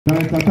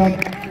حقیقتا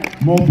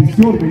ما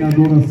بسیار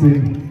میندور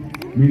هستیم.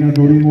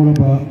 مینداری ما را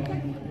به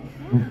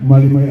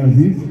معلم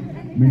عزیز،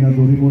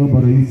 مینداری ما را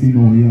به رئیس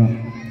ناحیه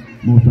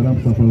محترم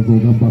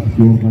سفرزاده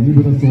بختیار غنی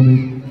برسانید.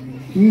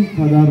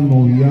 اینقدر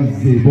ناحیه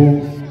زیبا،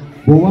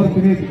 باور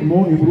کنید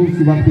ما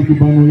امروز وقتی که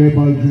به ناحیه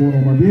بلجوان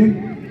آمدیم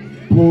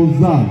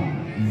تازه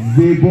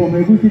زیبا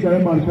میگوی که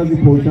در مرکز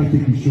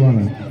پایتخت کشور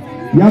است.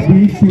 یا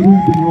بیشتر روی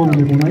دنیا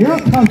نمیمونه، یا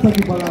خالصه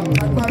که بلند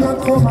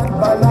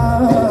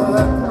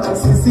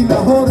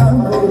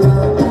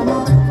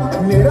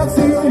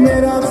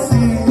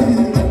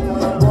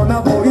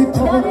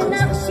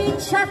نقشی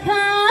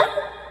چکن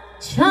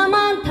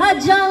چمن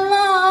تجلا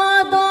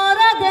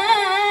دارده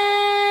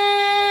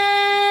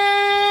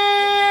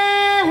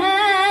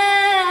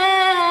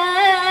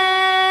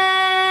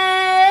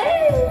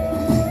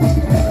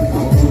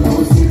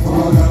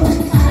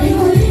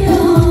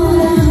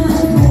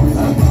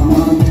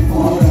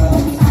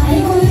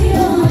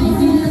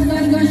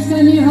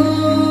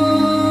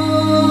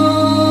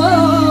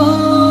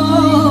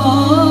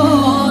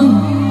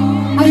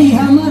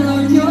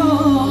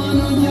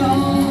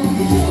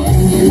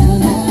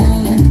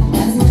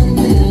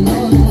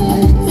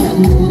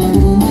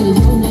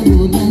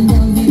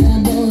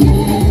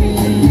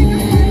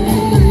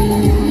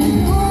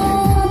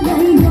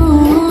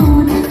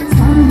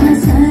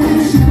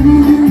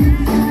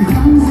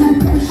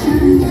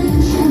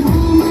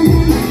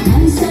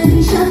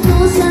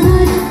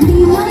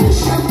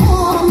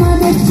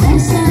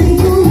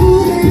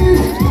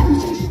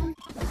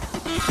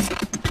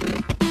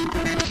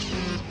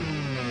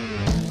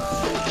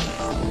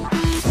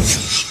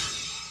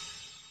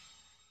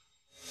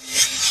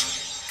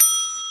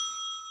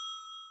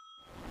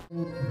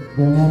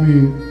با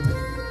نامی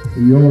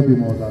یاد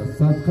مادر،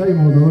 صدقه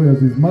مادرای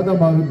عزیز، مادر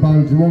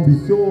بلجوان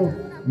بسیار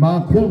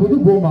معقول بود و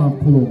با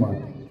معقول آمد.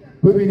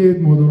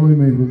 ببینید مادرای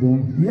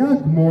مهربان،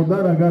 یک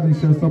مادر اگر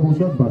نشسته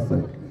باشد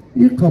بسه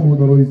این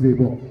مادرای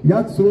زیبا.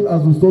 یک سرود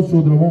از استاد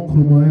شادروان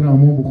قربانی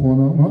رحمان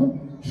بخوانم،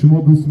 شما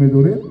دوست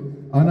می‌دارید؟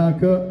 انا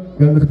که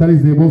گلدختری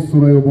زیبا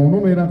سرای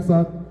بانو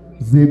میرقصد،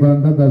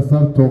 زیبنده در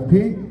سر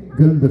تاقی،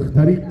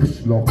 گلدختری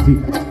قشلاقی.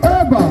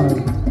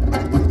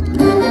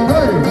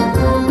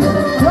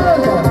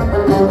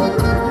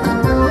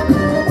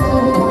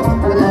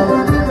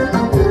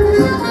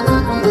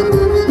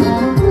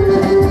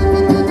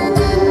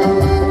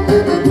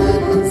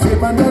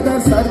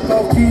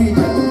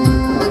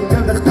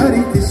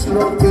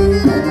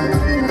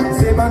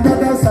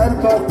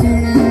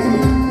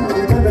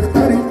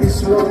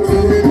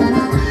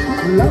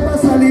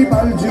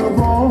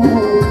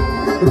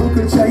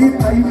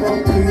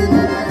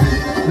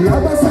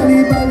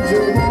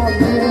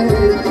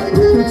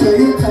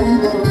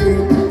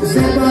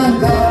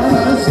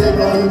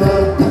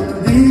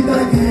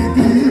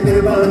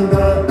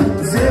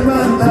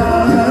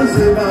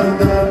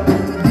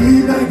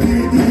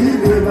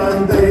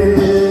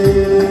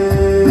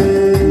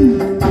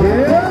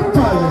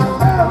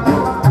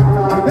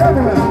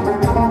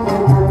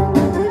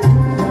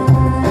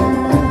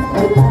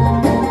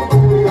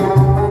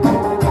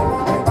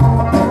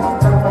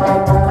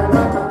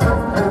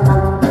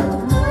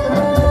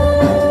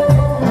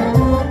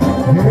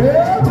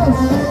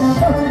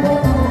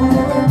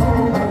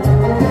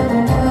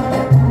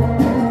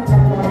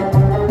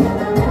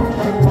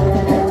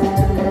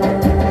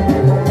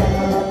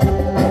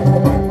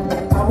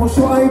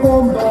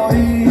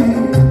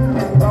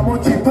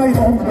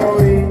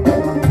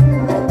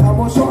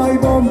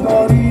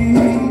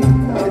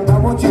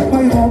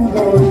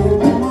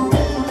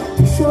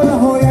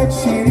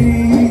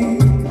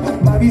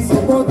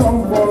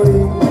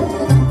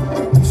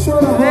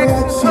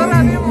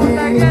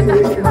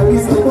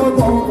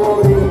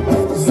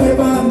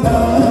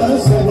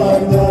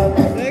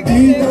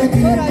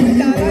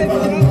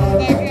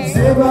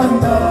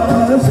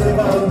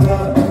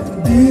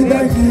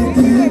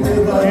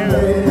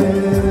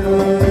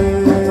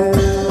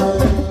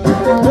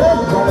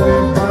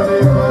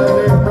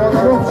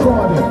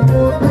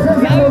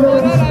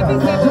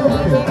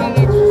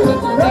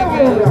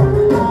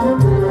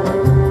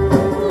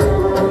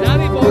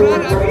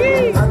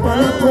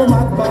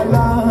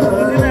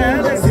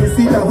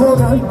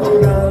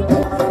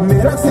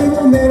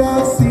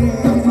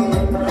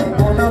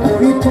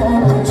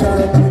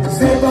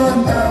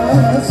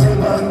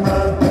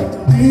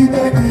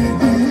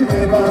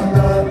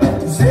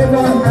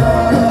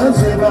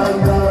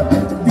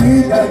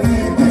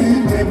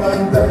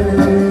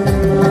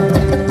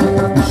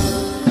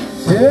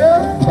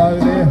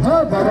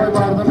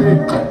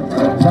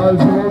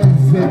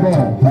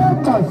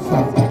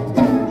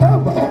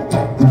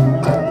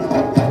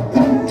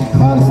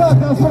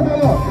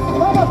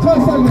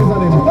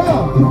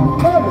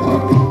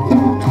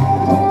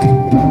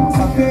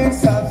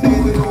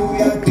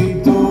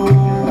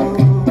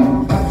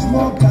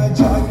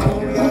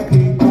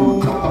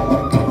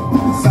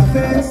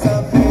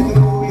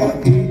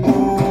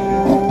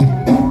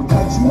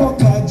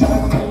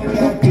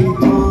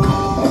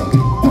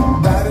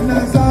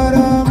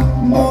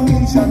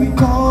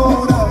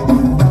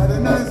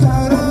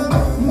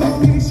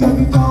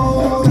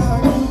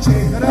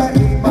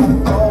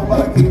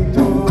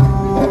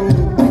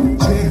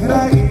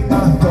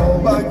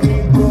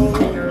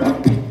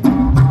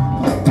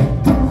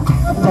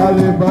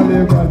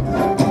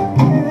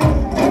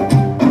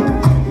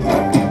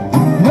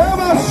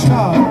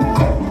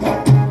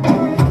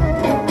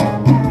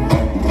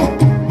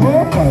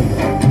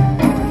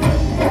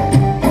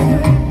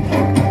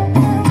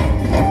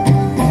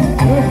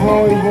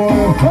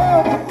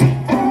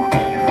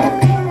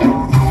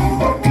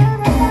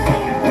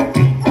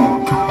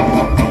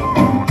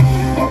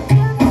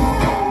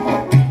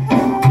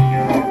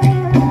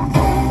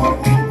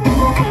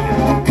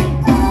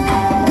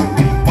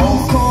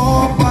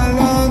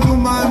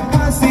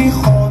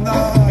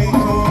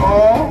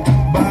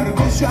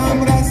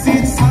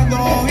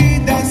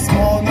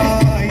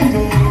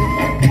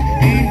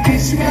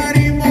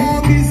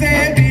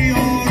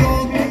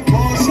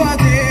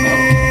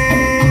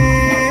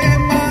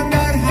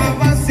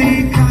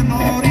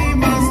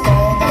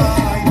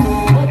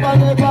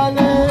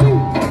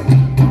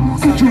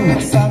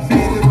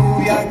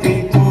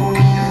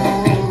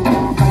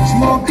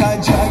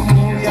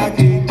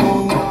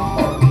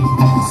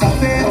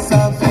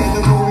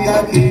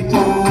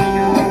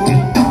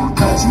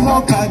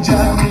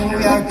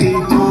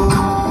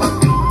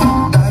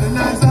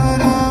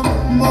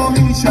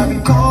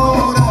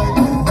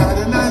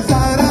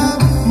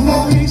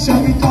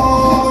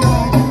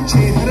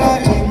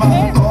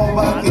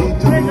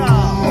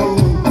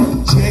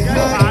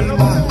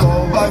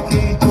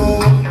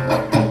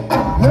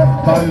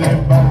 بله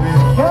بله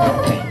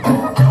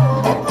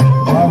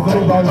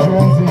مردای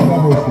بلجوان زنده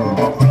باشه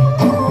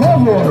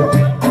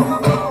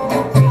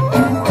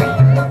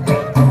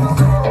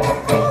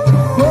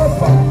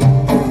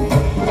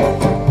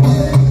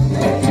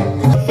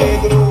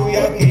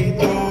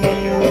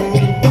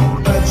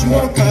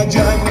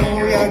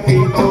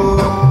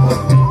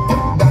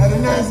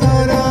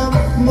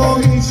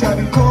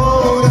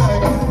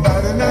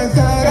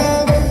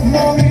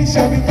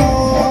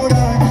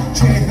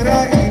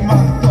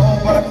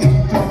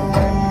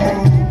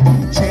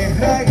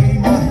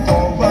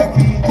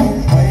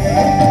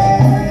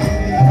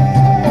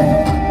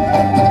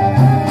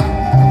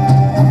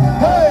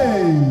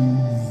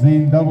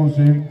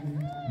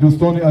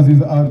دوستان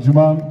عزیز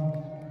ارجمند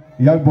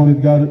یک بار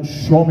دیگر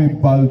شام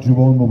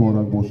بلجوان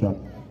مبارک باشد.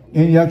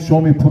 این یک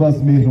شام پر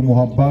از مهر و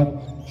محبت،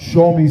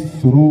 شام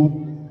سرود،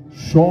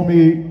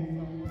 شام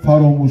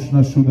فراموش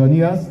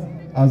نشدنی است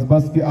از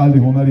بس که اهل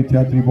هنر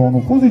تئاتر با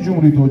نفوذ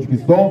جمهوری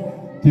تاجیکستان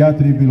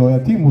تئاتر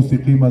ولایتی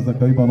موسیقی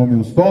مزدکاری به نام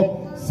استاد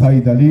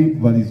سعید علی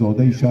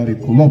ولیزاده شهر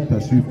کلاب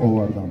تشریف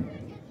آوردند.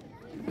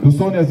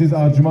 دوستان عزیز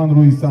ارجمند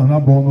روی صحنه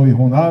بانوی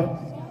هنر،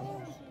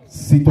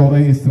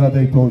 ستاره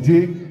استرادای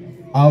تاجیک،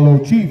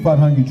 علوچی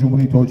فرهنگ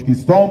جمهوری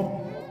تاجیکستان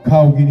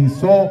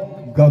کاوگینیسا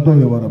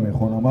گادویوا را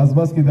میخوانم. از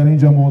بس که در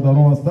اینجا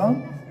مادران هستند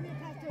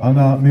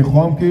انا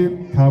میخوام که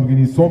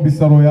کاوگینیسا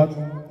بسرایت.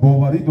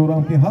 باوری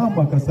دارم که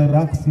همه کسا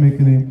رقص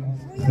میکنیم،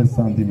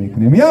 خرسندی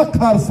میکنیم. یک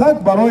قرصک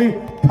برای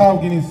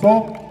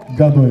کاوگینیسا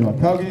گادویوا.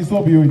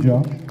 کاوگینیسا بیو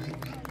اینجا،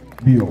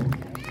 بیو.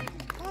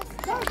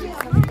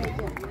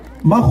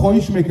 من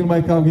خواهش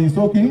میکنم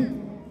کاوگینیسا که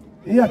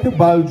یک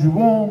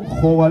بلجوان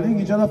خوالینگ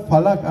اینجا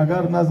فلک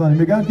اگر نزنیم.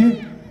 میگن که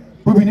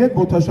ببینید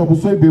با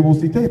تشبس‌های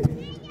بواسطه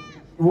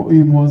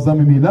معظم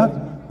ملت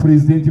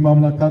پرزیدنت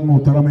مملکت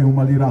محترم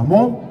عملی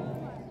رحمان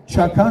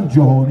چکن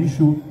جهانی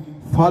شد،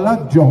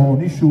 فلک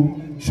جهانی شد،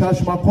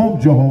 شش مقام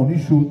جهانی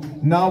شد،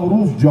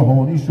 نوروز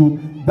جهانی شد،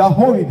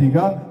 ده‌های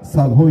دیگر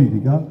صدهای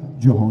دیگر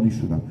جهانی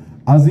شدند.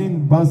 از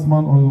این بس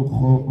من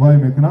وای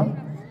میکنم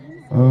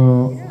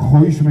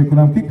خواهش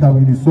میکنم که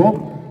کاوگینیسا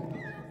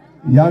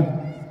یک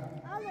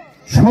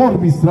 4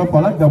 مصرع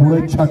فلک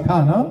درباره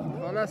چکن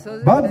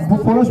بعد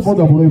بخورش با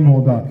درباره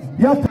مادر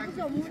جان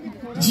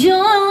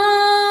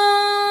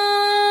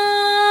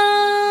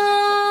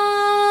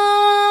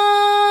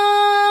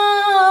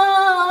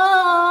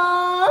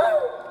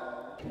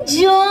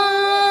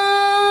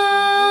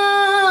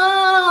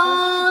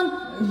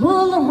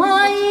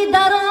گل‌های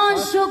در آن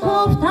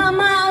شکفته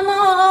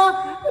معنا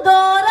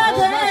دارد.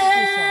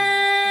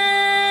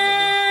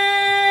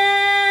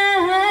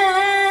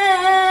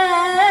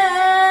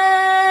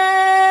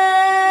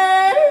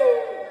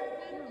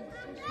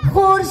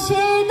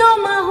 خورشید و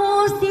مه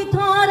و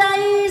ستاره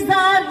ای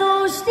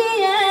زردشتی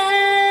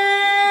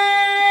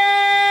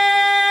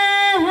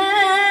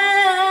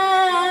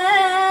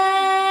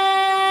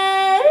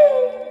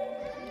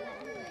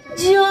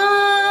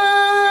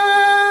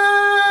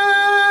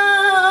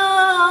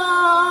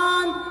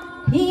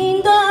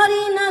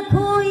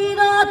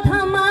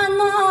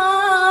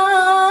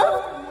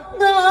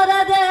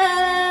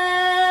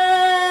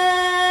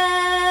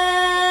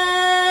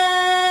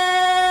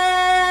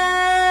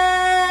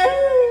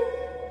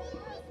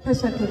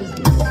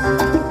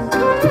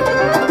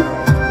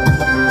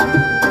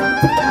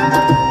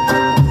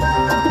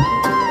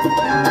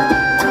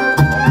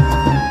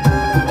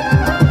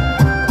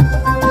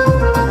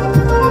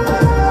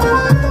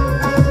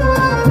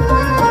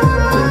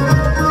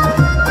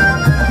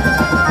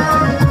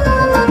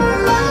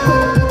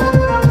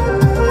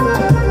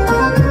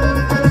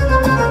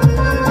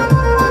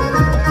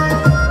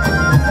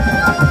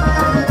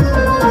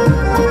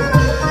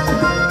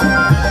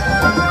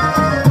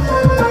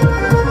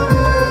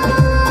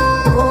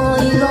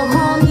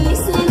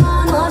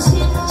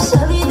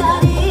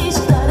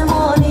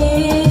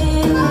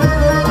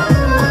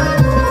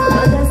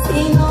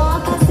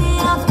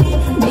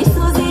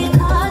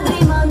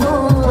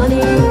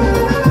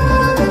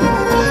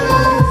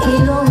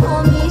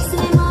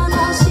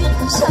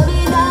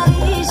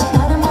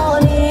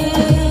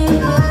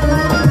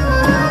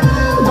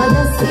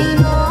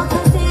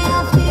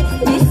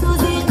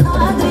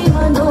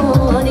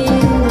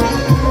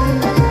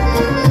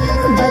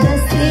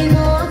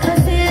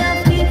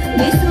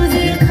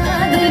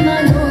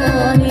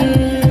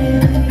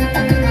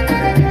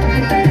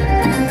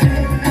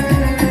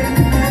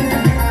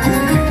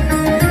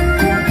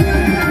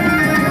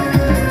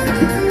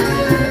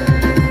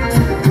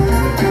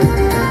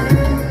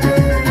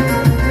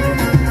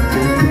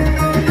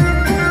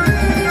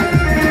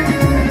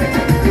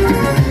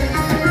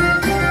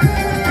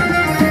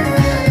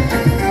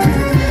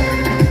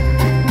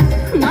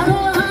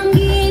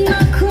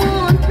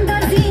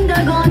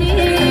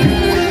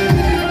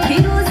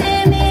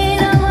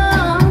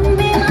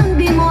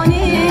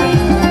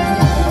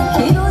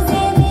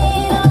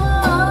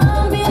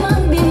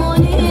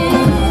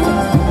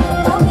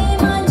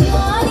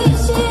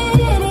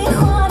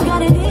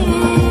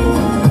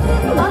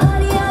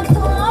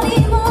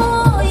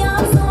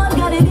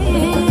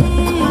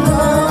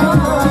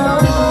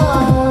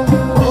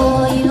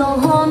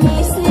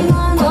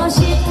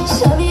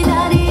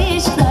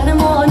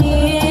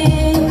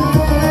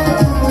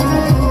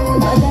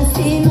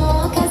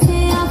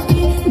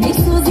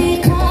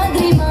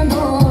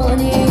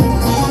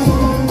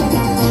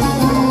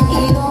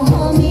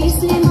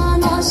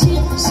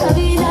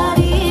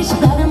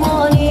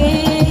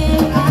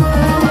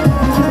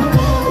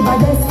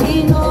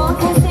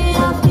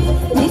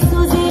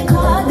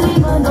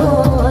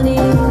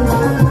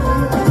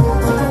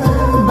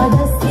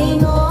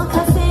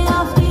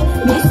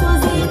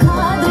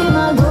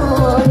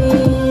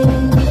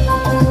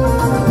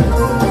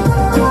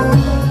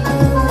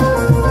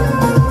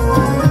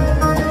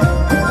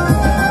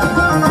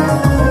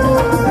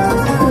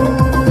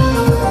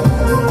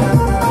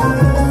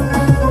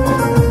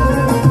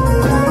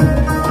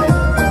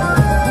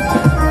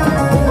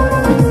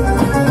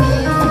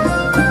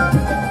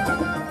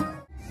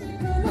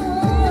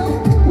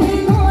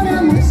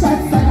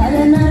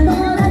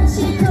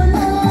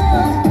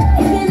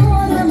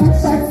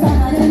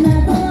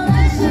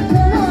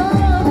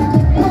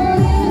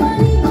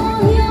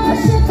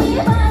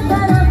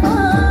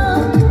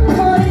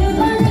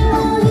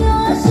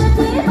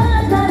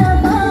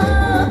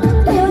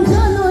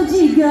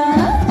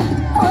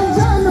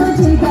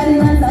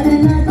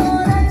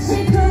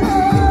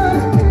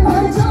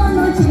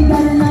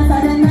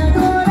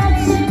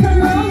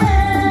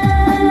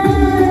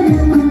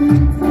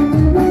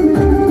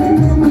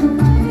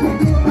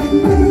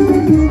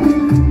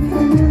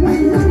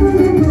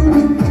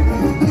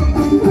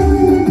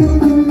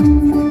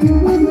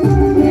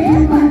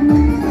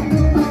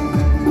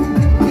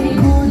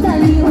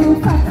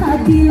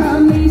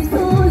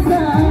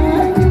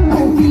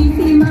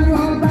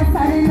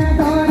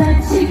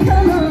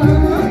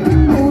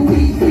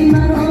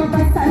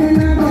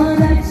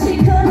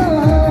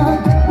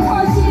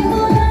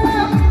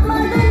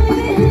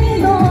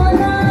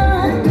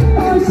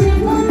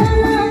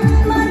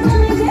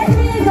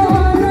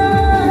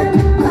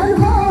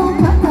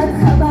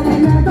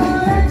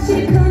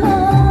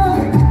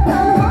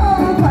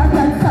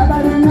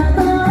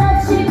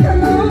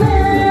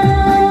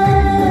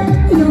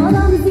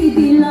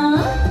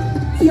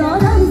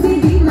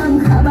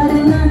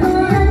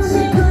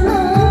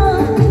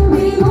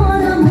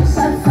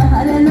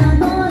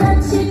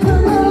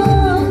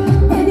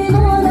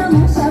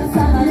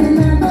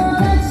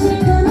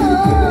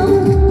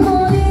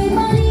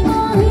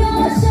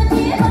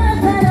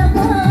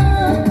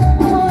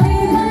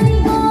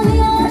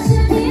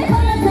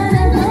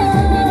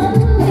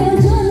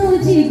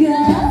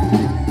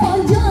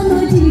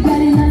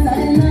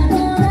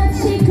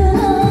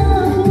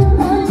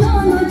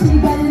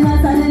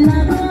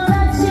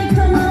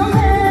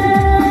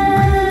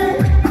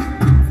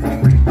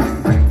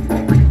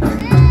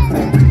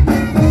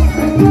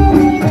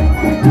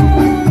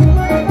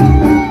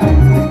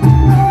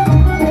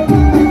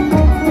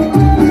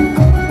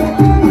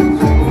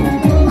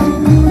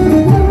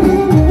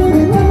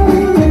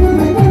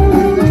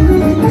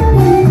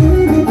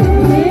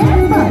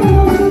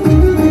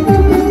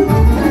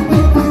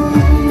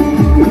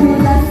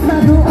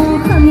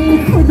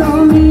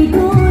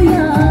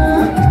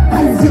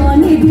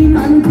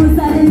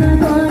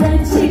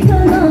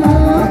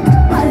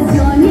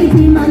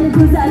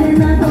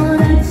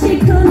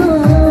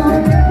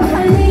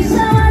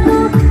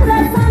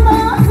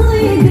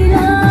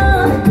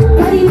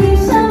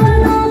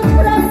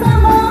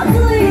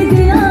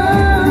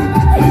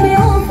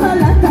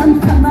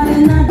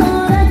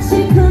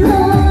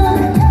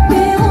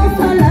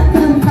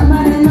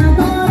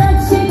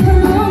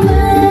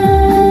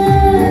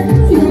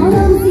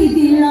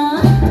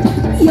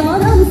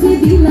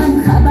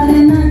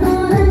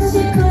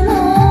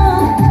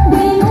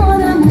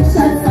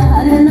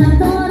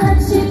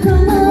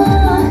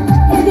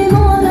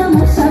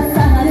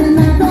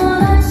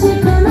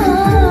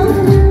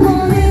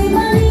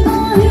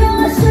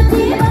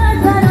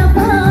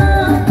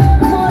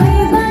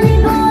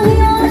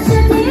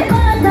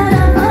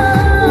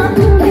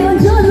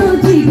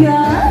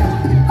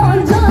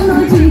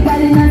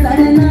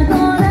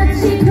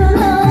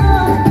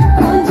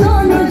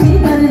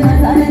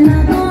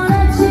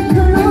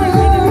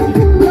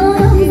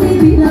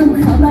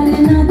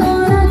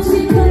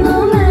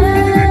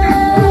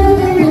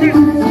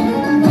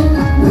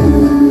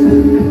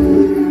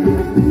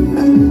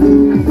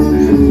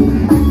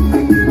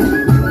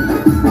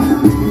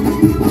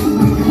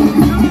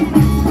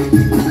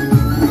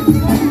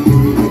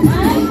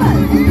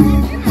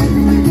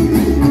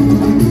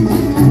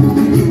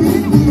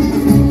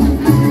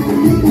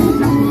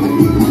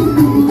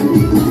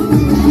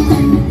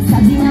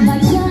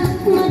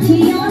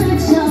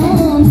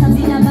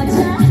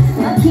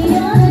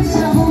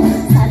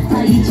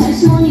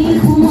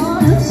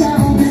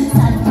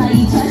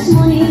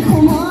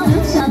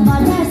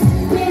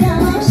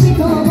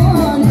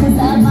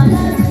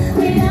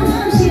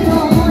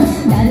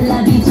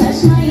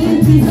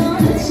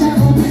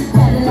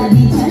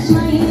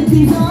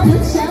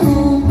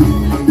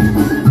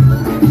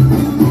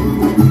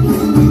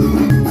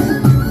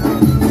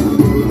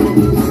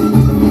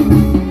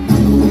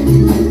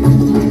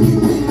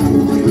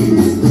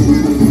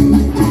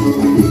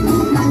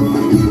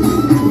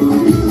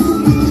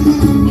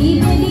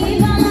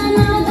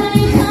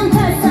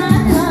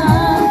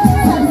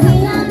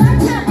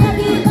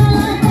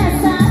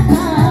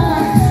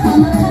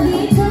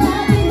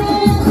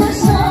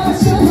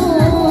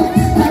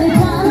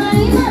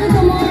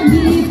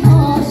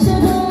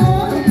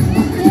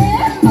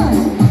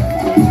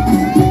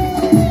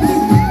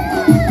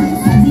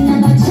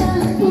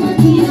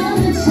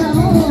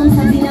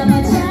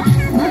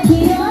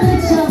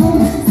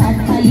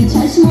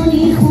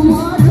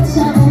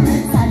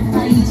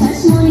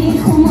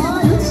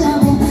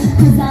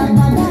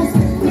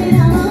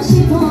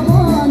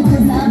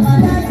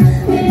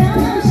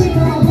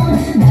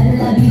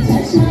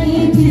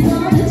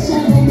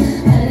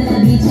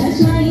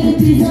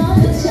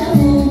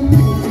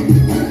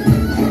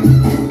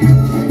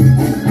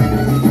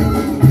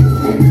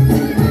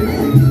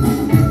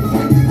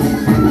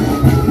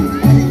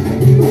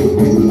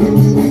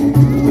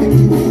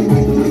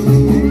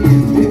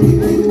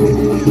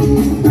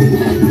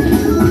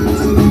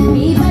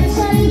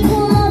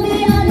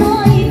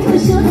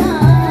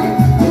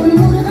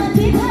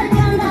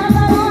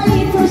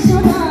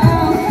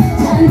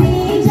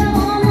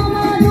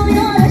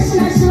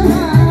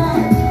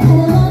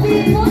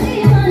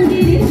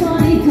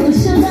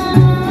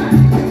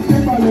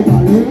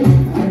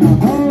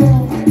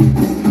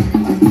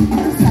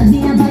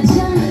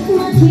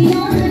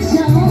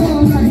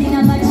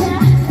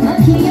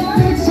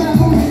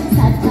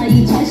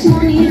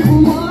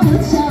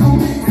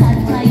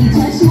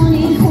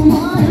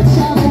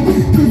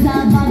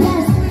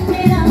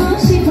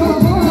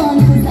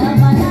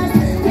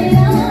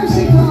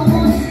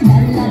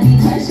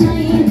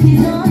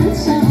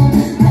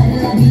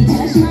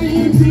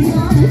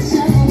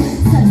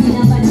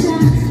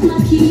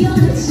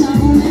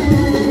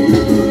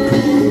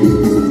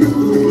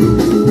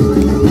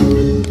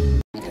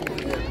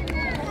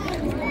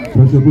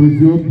تشکر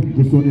زیاد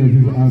دوستان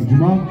عزیز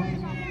ارجمند.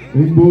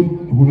 این بود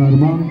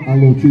هنرمند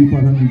علوچه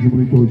فرهنگ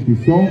جمهوری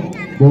تاجیکستان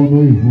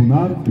بانوی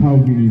هنر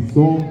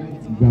کاوگینیستان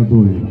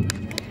گدایی.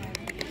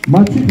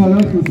 من چقدر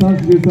خسته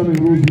شدم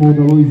امروز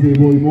مادرای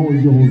زیبای ما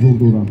اینجا حضور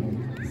دارم.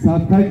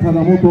 صدقه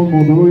قدماتون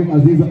مادرای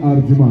عزیز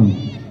ارجمند،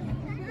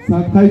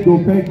 صدقه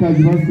دوپای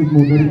کجمست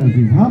مادری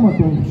عزیز،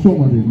 همتون خوش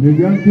آمدید.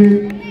 میگن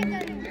که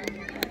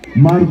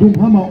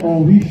مردم همه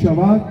آهی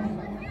شود،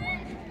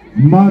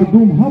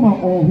 مردم همه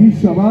آهی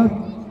شود،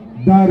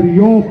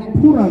 دریا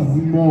پر از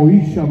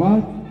ماهی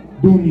شود،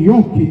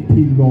 دنیا که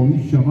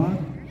طلایی شود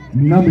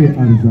نمی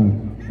ارزد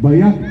به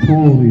یک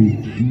تاری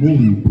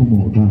موی تو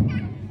مادر.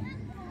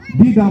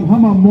 دیدم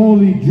همه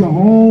مال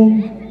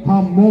جهان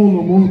هم مال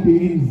و ملک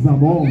این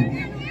زمان،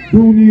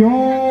 دنیا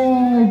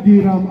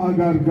گیرم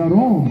اگر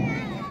گران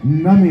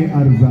نمی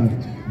ارزد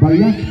به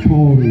یک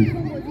تاری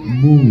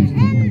موی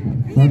تو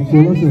مادر. 100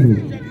 ساله شدید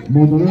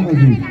مادران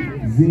عزیز،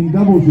 زنده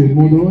باشید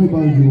مادرای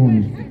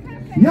بالجوانی.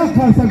 یک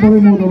فرسک برای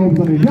مادرها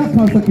بزنید، یک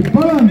فرسک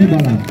بلندی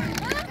بلند.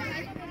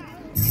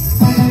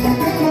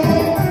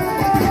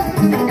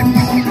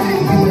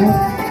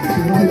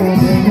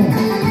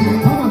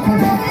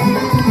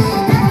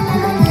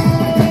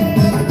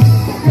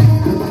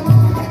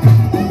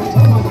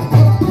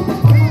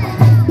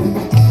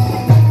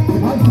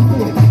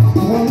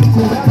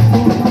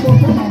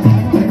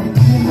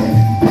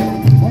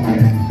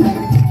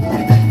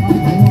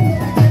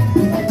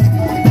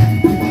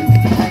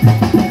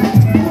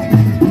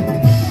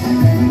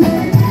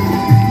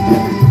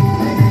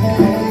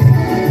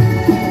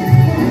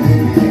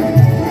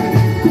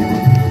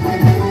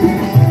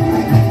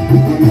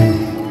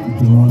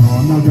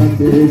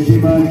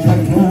 من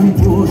چکن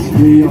پوش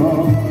بیا،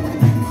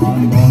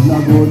 خندان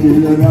لب و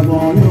دل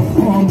روای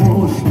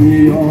خاموش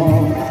بیا،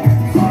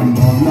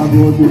 خندان لب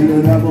و دل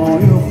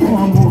روای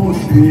خاموش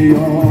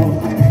بیا.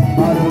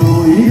 بر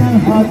روی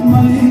حتما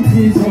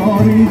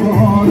انتظاری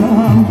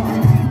دارم،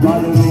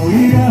 بر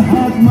روی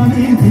حتما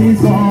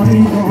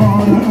انتظاری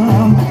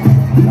دارم.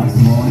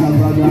 دستمال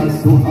بد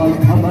از تو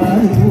حلقه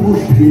بر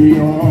گوش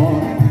بیا،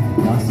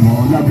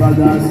 دستمال بد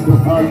از تو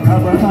حلقه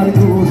بر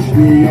گوش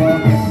بیا.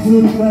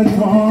 زلفت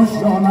کاش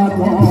دانه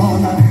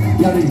دانه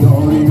گر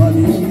یاری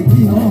منی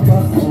بیا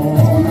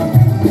بخانه.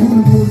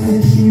 دور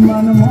بردشی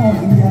من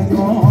ماهی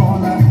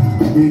یگانه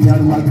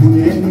دیگر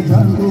مکنه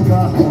جنگ و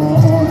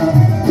بهانه.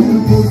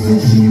 دور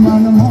بردشی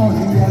من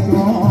ماهی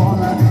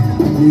یگانه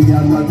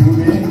دیگر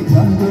مکنه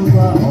جنگ و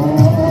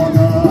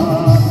بهانه.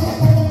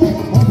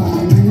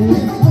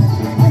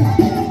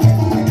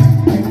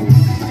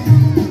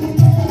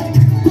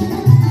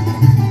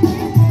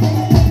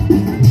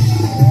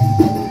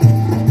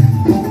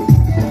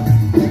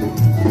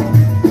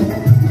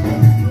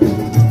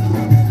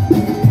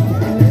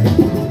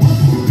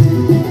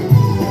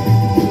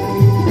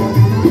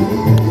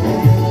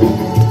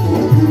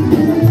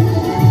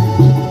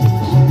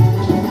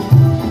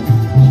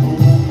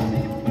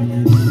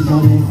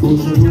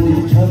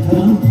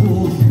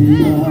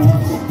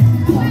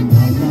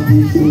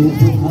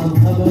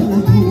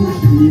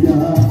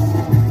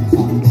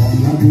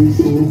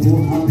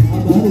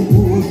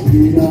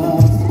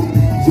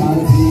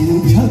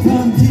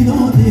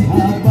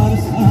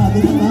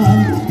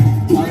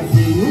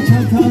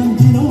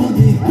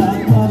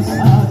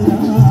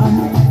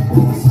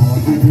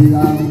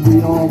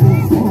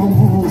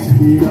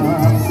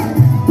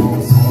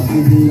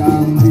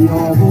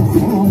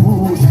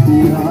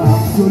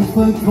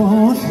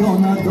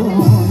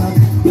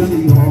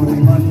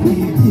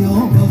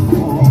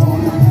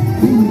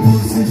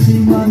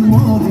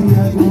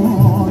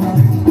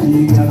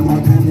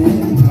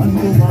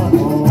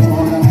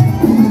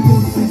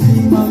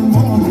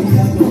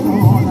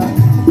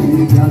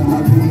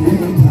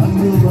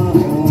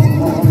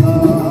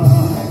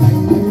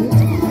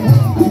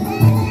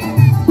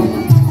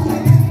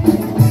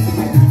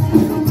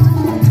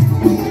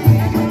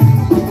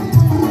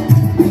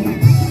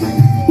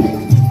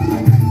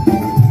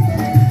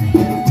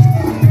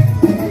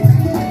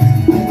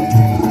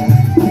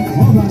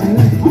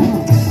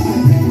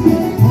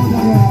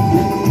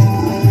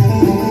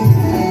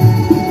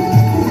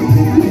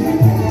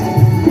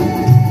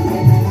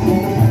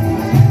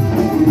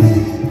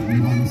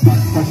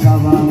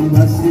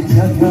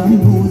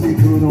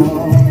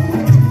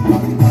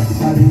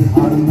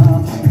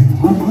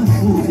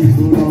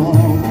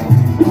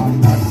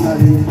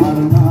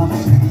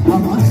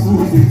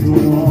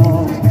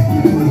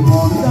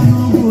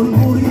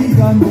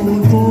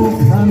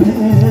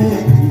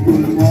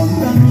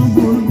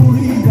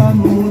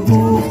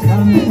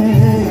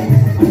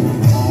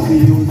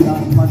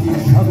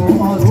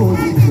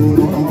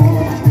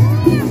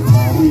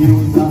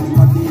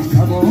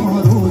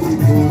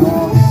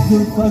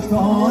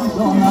 زلفکان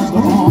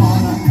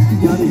دانگان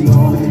گر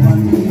یار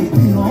منی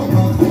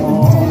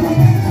ناگهان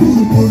دور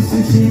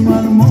پرسشی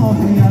من ماه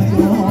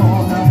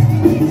یگانه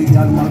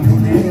دیگر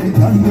مکنه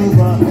گند و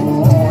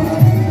بهانه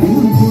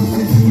دور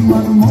پرسشی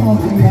من ماه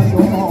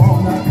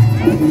یگانه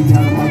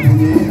دیگر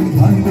مکنه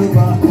گند و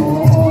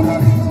بهانه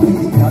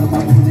دیگر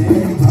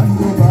مکنه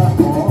گند و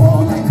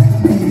بهانه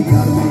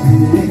دیگر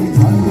مکنه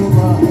گند و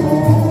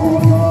بهانه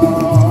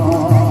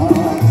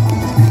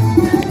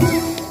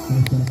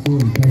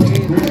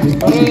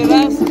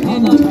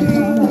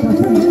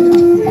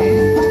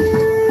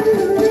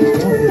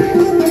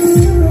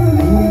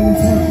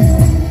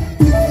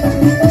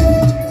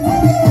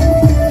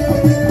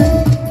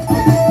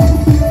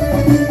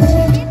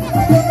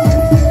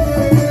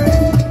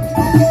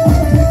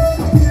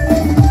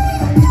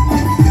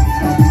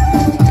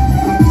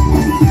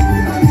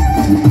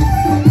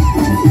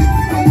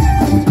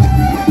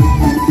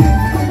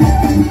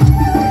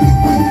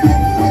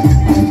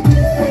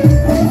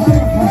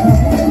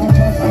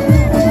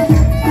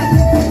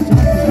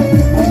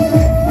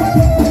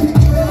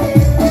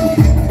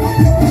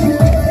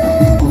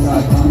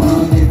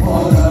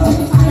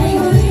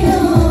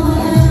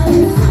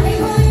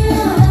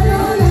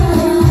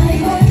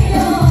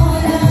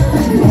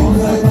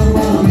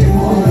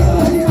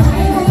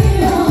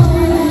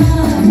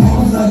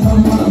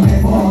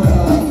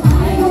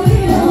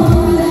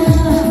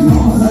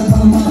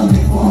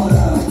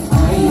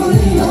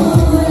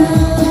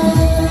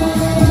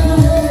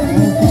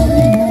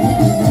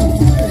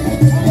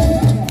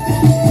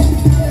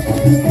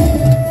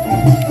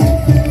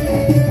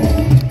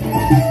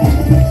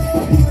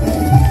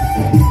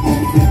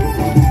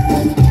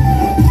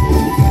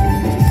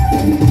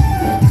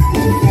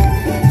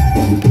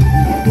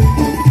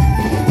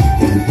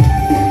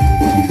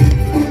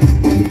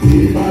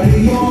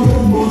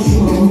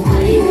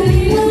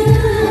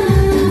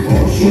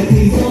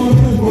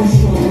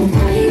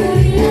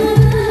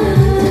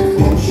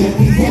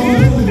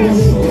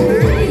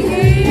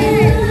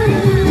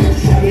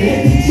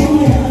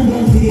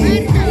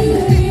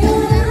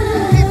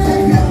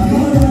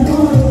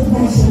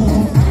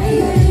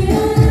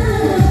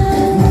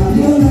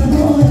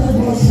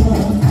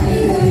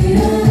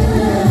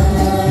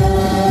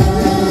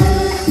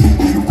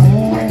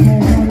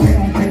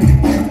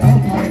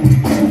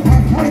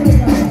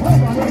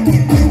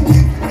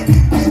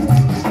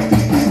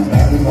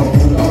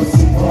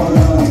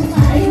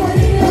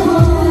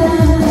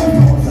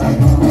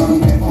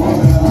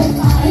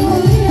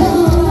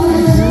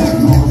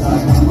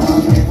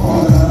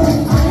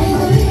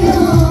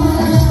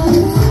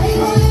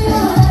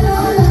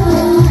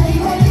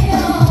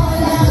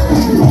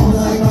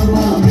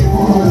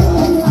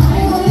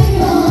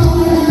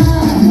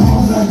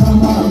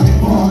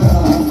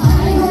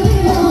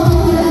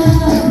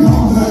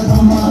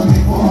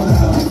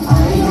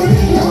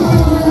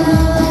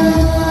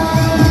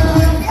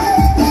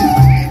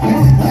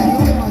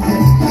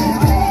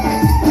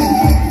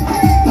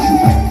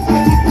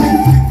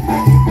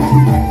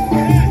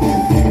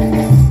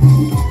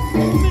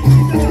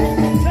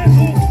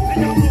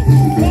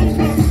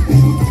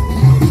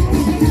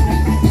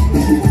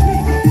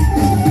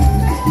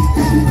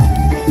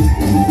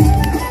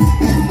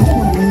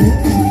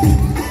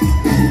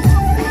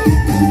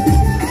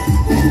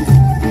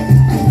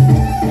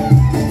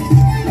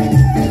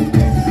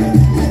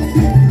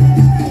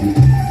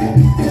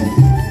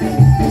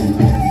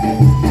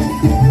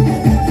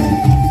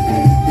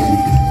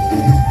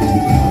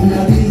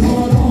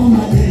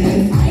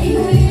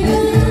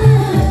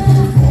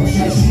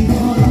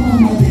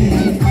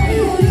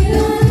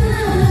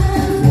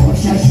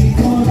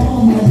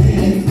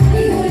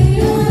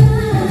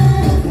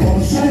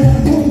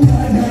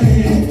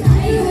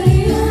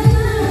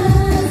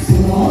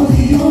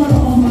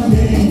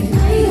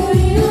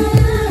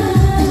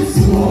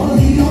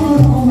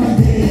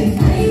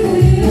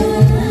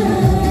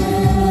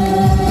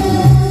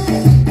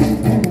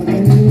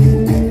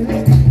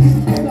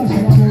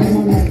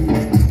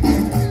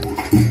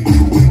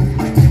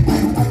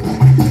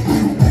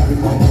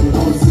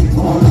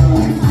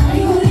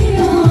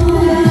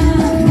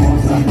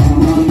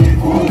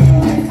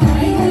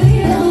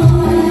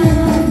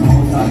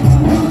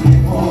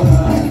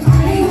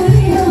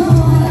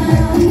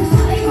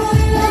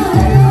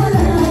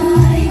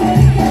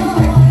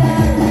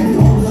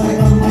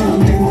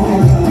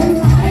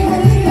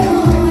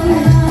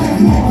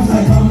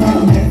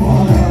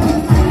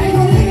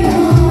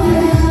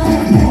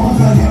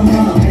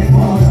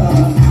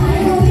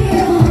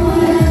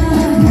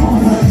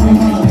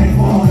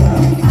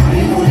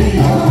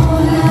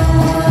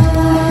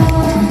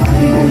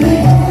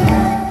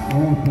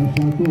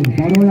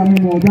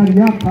مادر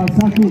یک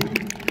قصه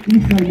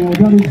این خیلی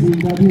مادر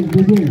زندگی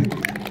بده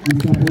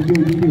استفاده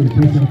دیگه.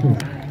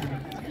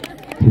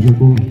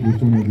 تشکر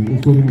دوستان عزیز.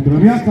 استاد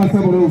محترم یک قصه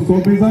برای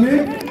استاد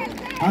بزنید.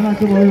 انا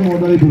که برای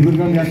مادر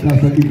بزرگم یک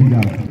قصه دیگه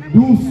است.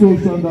 دوست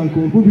سالشان در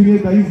کارگاه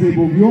ببینید در این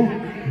زیبایی ها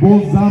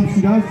باز زم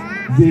شده است.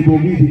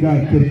 زیبایی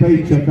دیگر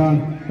کرپه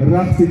چکن،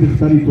 رقص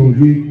دختری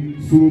تاجیک،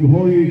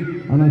 سرودهای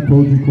انا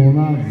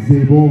تاجیکانه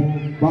زیبا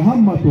ба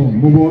ҳаматон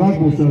муборак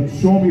бошад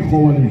шоми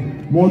хованӣ.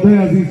 Модари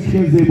азиз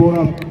хел зебо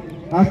рафт.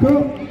 Ака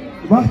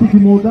вақте ки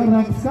модар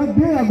рақс кард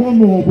бе ягон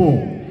муҳобо.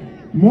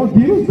 Мо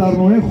дирӯз дар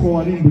ноҳияи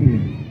хованӣ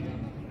будем.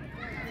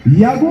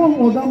 Ягон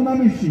одам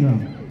намешинад.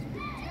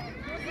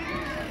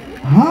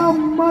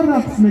 ҳама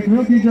рақс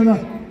мекунад. Иҷана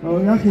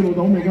як хел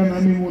одам мегӯянд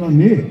намемонад.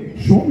 Не,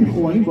 шоми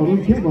хованӣ барои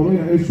ки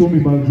барои шоми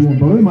балҷувон,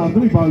 барои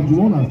мардуми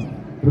балҷувон аст.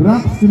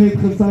 رقص کنید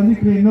خرسندی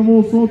کنید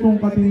نموساتون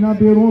قطعی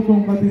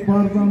نبیراتون قطعی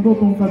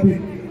فرزنداتون قطعی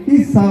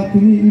این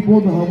ساختنی این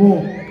بود هوا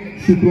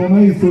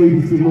شکرانه صاحب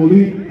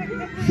استقلالی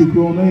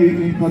شکرانه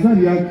اینقدر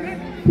یک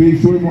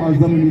پیشوی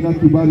معظم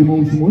ملت که برای ما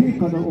و شما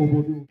اینقدر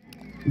آبادی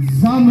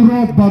زن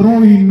را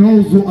برای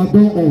ناز و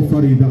ادا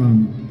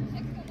آفریدند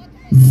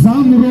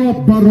زن را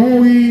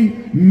برای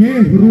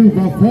مهر و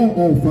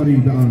وفا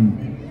آفریدند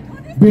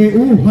به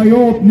او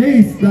حیات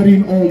نیست در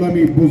این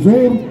عالم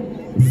بزرگ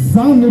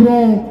زن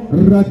را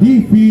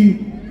ردیفی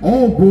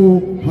آب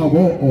و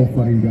هوا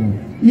آفریدند.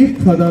 این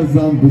قدر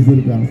زن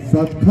بزرگ است.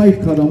 صدقه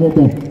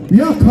قدماتون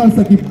یک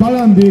خرسکی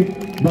بلندی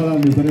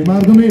زنه.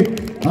 مردمی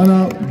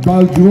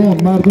بلجوان،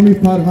 مردمی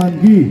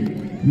فرهنگی،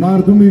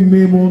 مردمی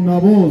میمون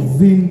نواز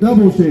زنده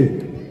باشه،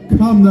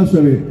 کم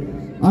نشوه.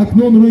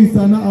 اکنون روی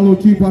صحنه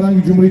علوچی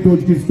فرهنگی جمهوری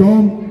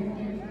تاجیکستان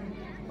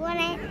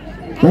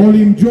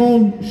عالم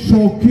جان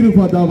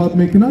شاکرов دعوت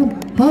میکنم.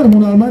 هر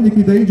هنرمندی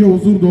که در اینجا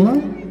حضور دارن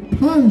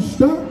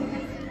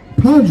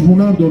 5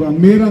 هنر دارن.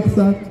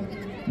 میرقصد،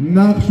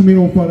 نقش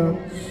میآفرند،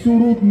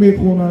 سرود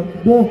میخونند،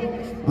 با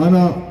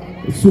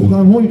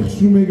سخنهای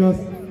خوشو میگه.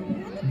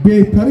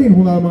 بهترین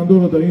هنرمندا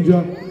را در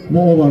اینجا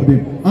ما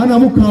آوردیم.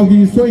 همون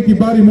کاوگینیسایی که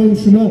برای ما و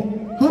شما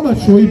همه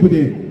شاهد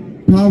بودیم.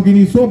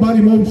 کاوگینیسا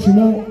برای ما و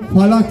شما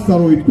فلک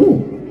سرایید کو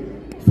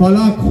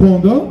فلک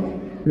خونده،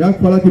 یک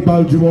فلک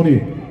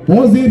بلجوانی.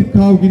 حاضر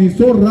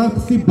کاوگینیسا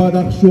رقصی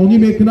بدخشانی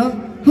میکنه.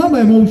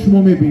 همه ما و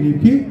شما میبینیم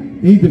که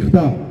این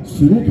دختر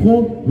سرود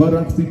خوند و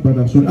رقصید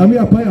بدخشان. امی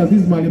اپای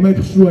عزیز معلمه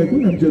خشروعی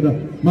کن همجا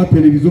ما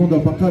تلویزیون دا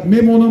فقط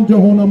میمانم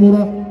جهانم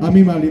را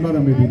امی معلمه را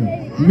میبینم.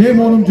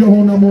 میمانم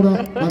جهانم را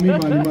امی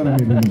معلمه را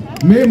میبینم.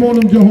 میمانم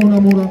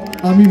جهانم را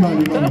امی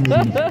معلمه را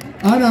میبینم.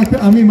 انا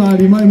که امی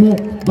معلمه ما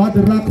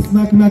بعد رقص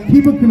نکنه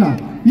کی بکنه؟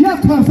 یک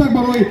خرسک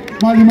برای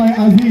معلمه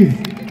عزیز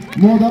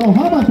مادر و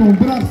همتون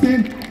برقصین.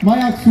 ما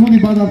یک سرودی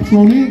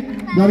بدخشانی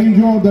در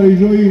اینجا در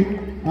اجرای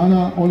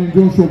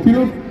آلینجان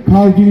شاکرov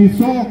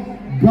کاوگینیسا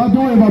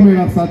گدای و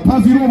میرقصد.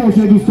 پذیرا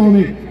باشه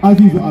دوستان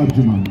عزیز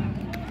ارجمند.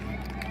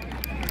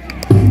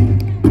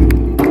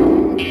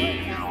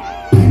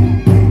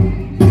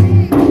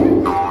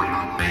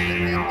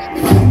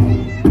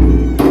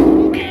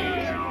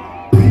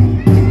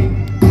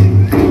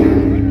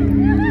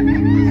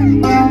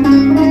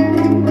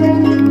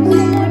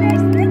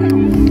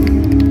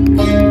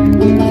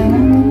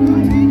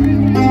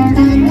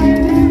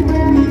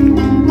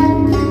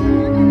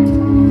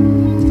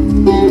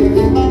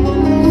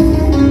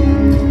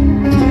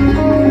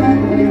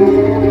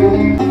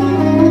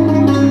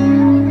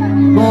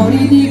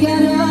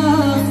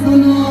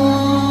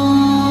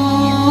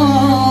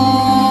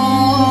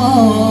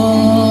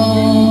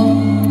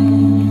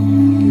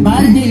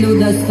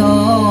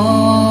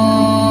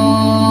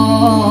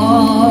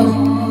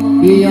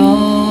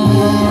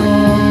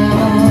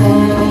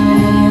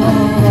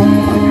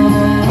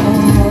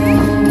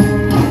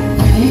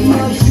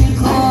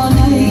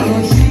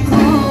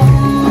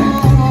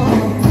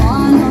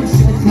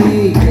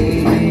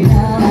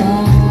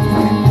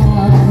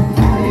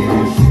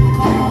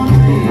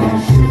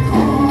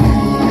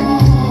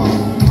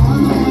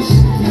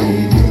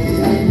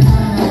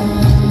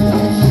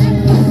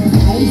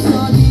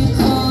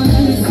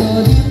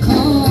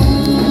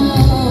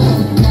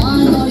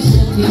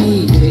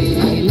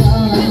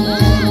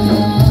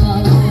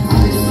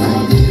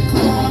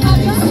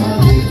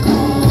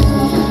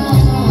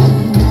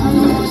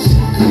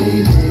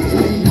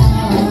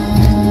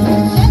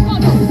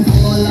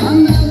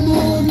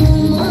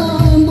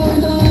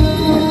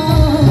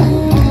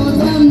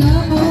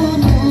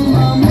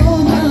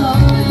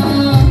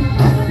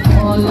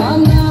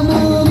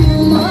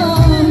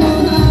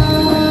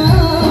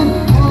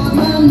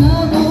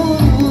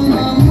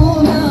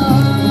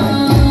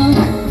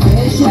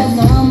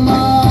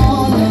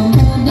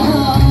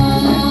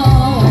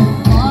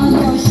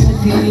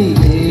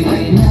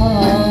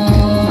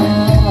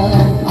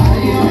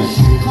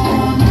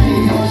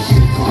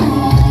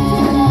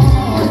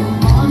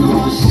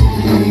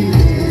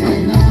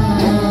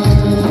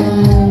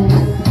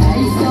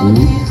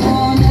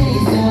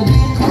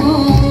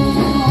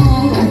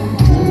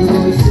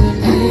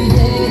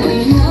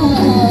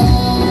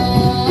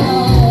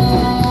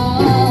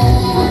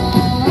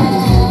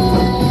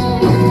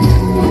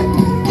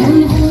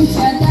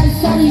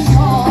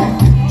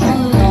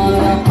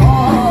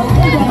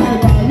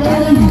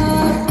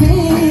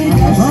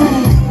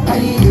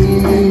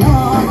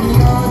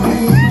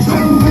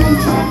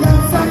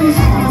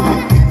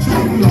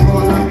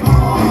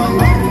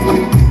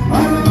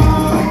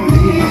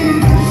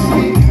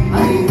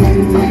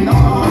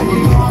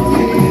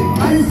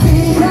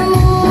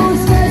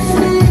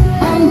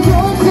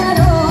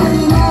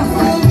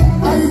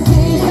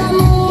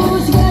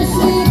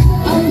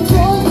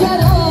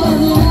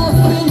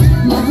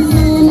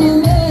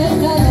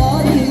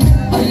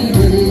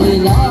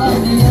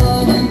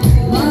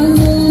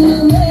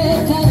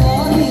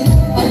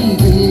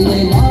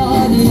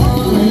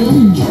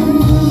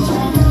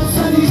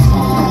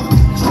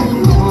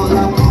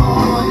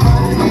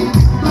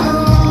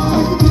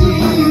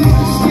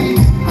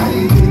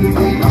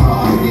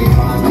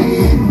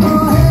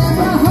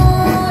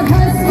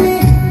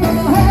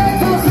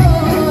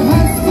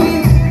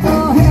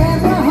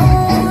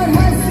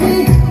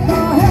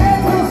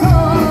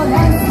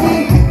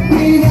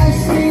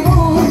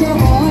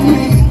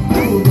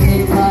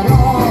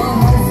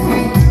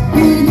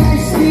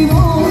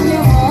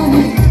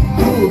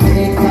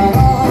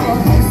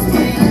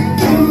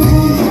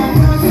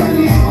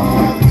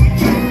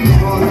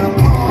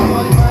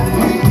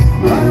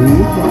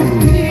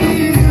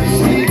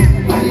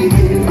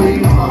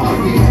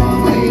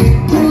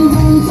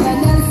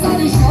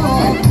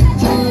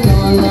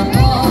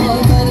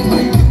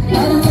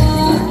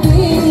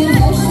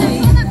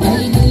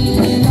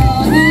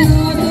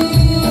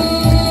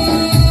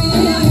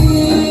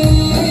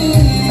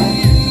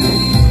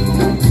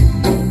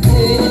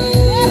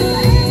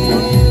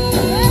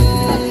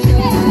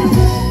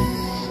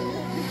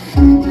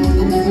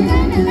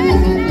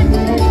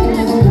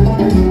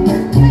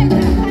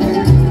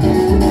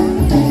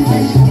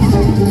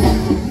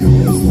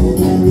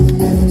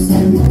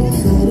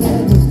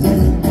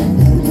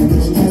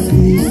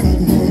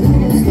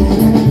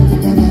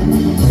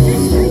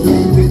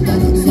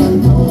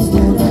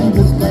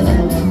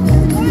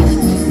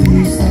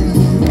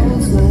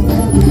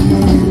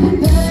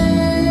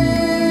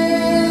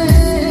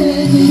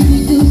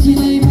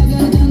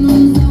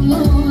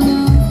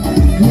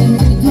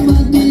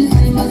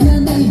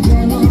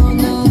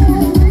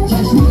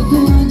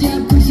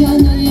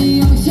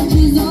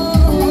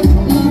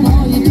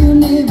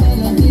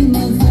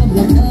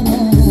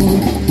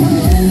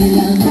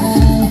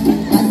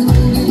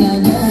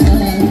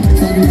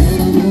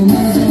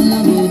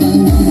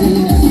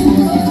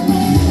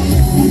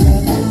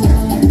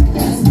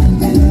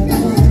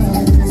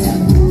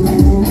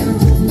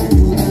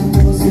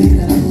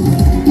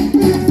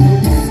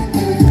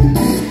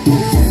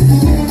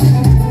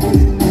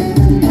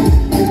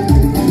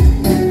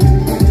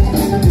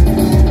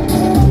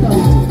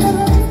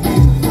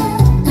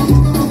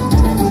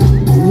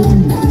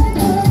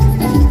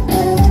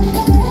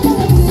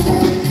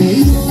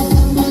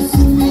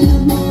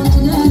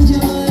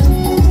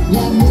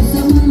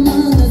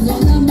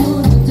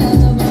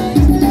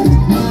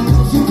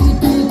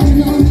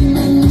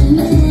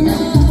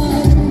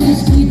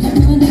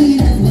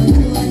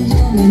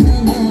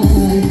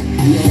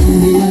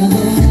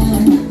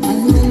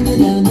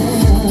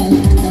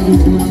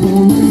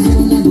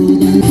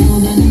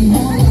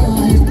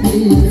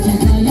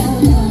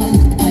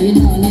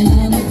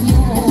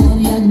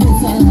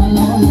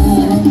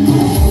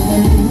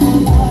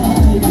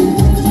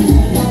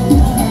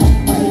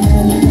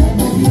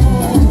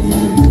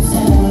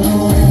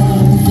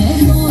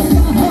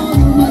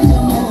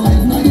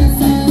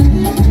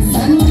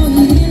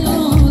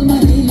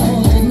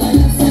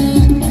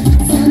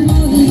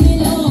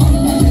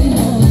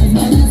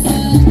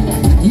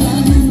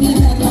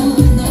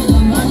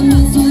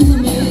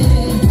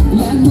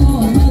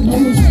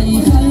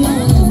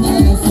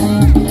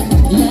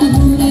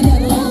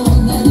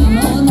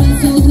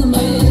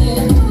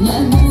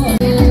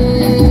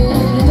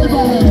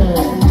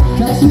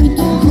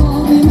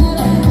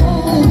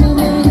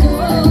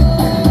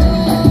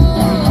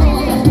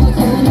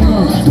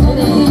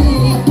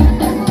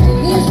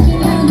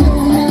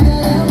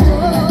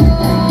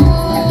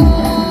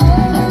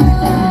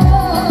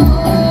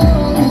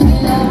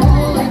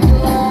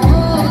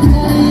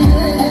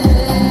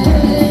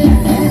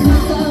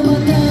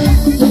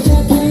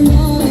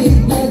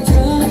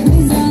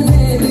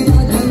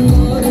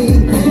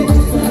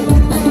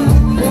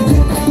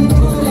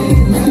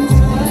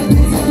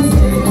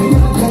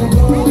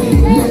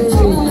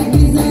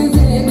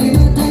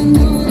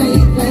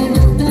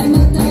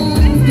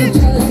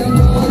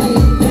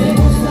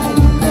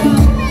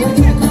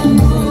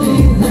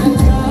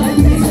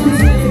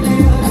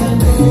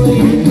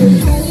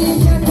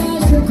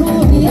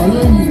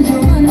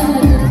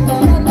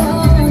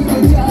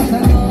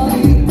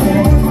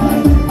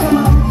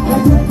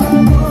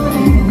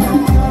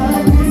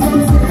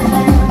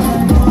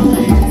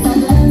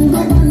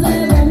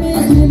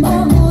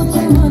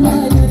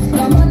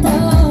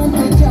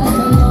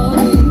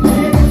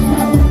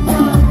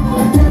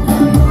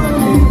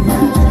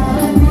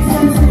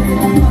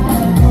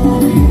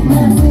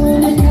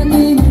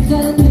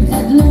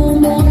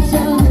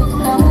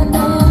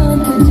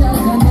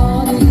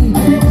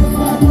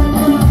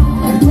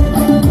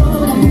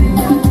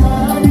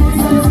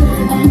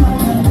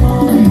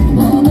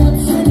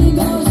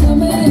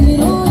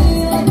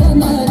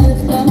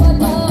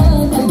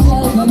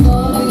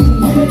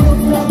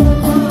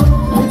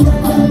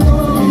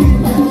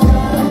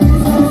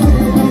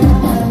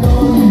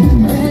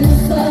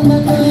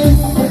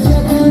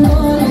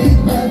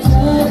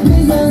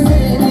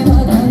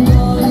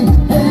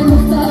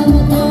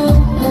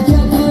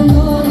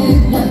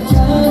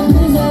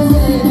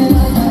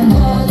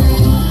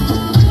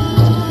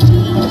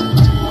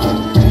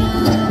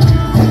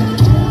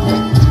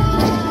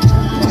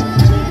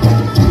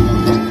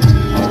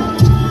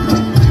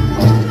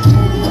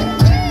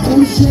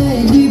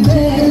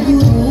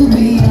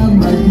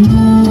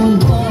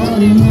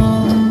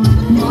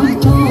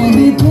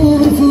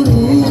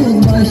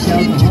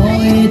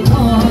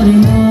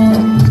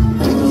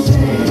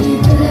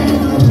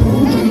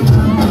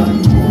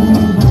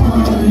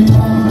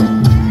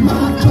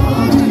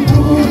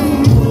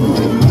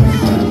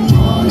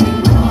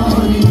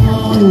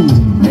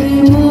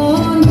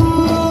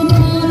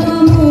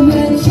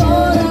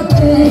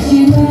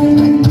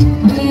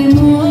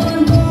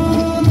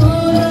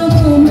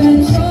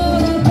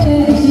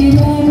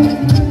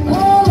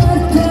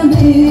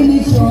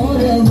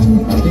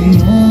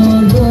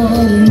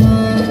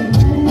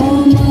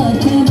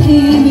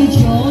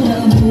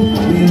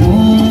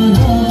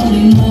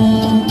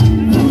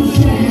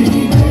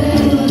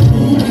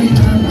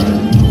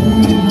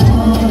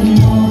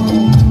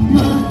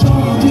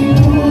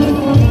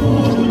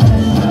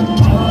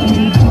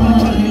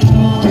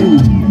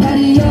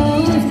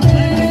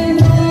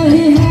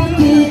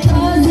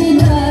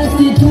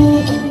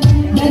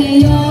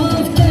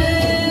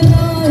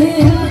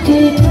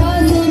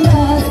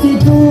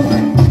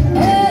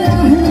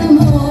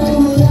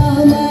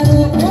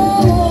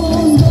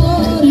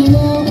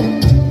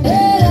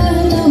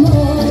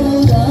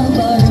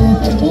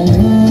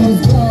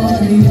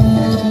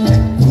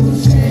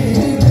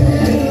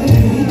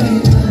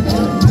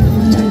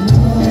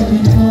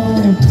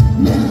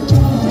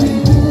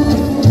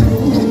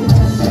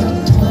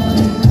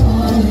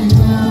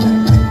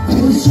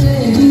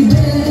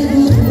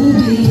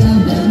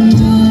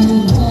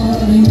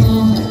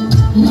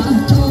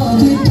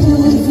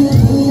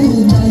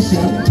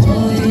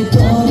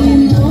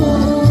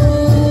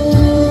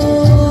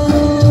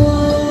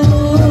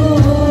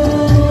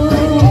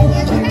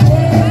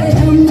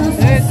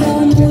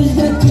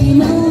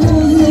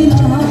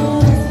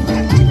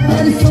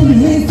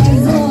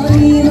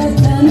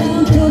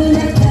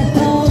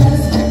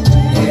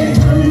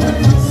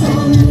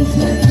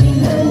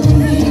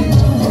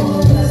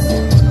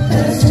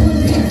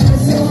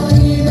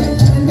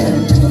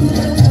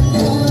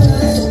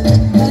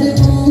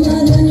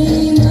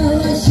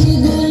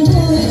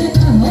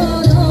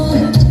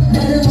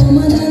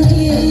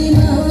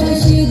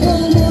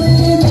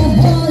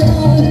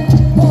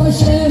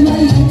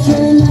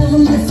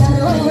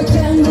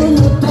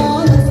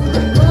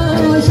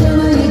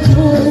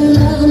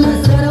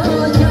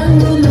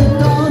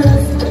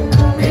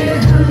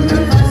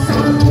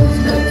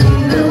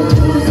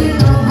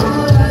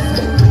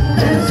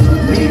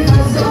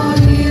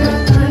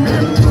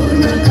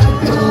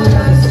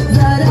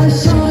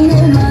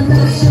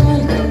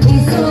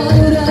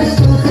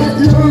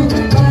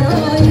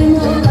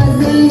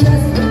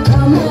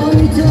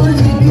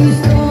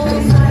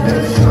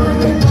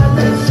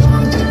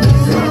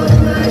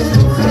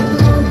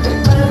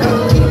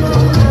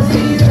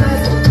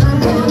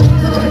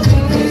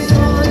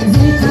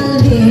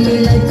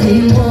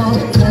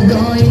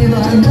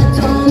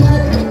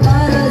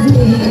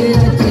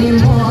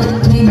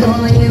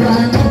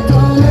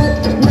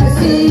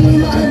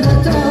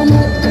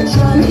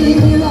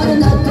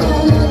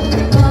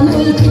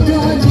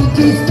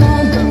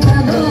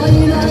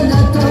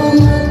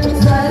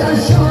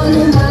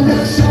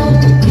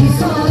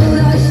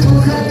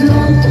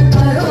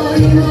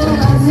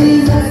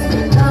 عزیز است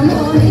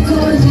تمام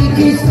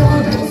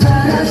تاجیکستان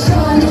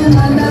سرافشان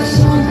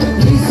مندخشان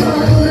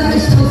ایثار و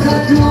رشت و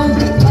ختمان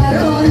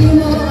برای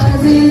ما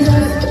عزیز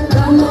است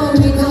تمام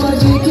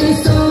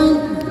تاجیکستان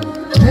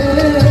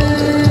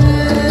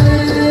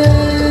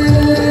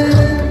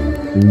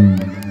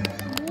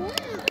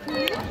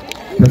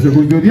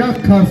تشکر زیاد.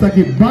 یک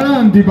کارسک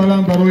بلندی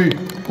بلند برای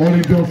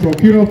علی جان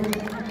شاکرов.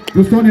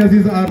 دوستان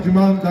عزیز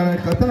ارجمند در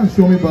حقیقتا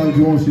شومی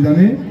بالجوان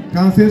شدنی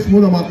کنسرت شما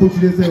معقول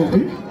شده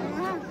اوکی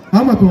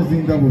همتون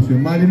زنده باشه.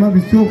 معلمه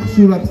بسیار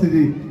خوشو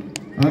رقصیدی.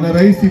 انا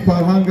رئیس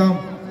فرهنگم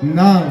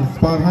ناز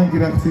فرهنگی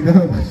رقصیدن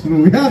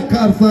خوشو. یک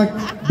کارسک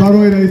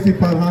برای رئیس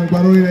فرهنگ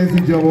برای رئیس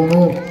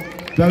جوانو.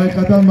 در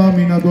حقیقتا من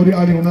مینداری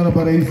علی هنر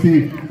برای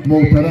رئیس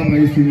محترم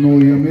رئیس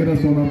نویه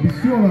میرسونم.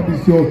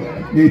 بسیار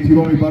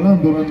احترامی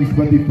بلند دارن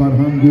نسبت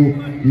فرهنگ و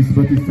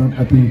نسبت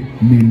صنعت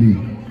ملی.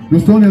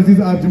 دوستان عزیز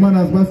ارجمند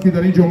از بس که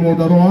در اینجا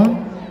مادران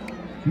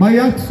من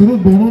یک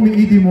سرود با نام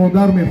عید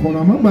مادر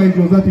میخوانم با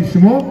اجازت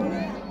شما.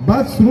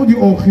 بعد سرود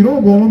آخرا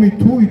با نام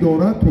توی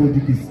دارد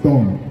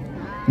تاجیکستان.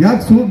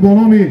 یک سرود با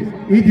نام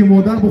عید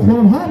مادر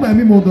بخوانم. همه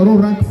همین مادرها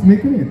رقص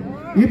میکنید.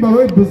 این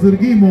برای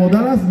بزرگی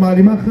مادر است.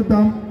 معلومه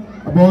ختم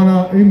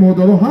با این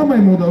مادرها همه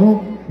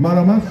مادرها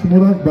مرامت شما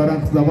را به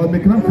رقص دعوت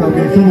میکنم.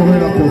 کابینشون برای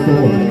رقصه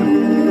ها.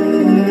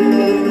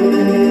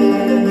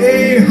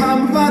 ای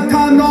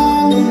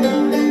هموطنان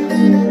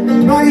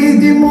و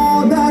عید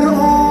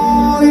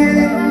مادرهای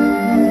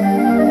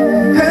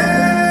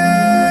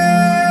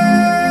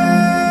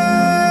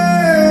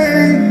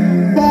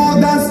با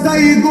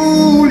دسته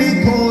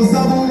گولی تازه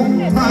و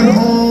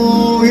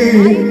فرهای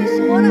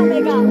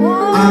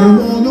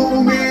ارمان و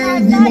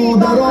امید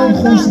مادران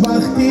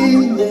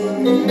خوشبختی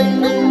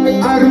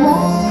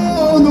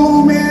ارمان و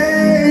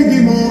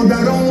امید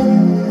مادران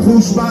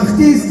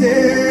خوشبختی است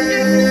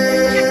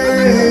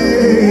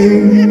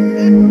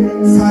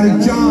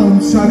سرجم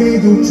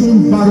شوید و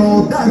چون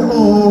برادر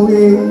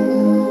آی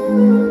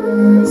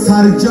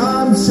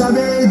سرجم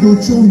شوید و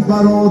چون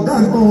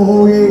برادر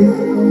آی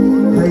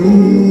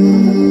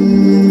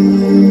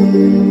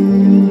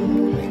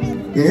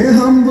ای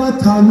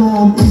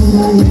هموطنان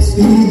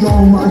عید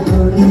آمد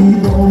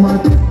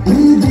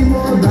عید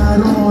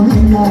مادران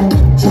ما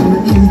چون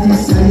عید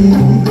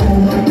سعید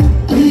آمد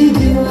عید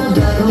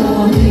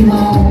مادران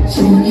ما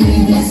چون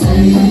عید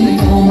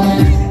سعید آمد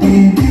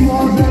عید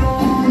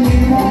مادران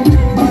ما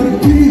بر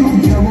پیر و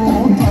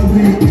جوان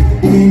تبریک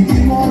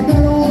عید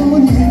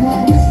مادران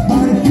ما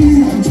بر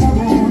پیر و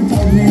جوان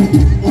تبریک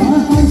و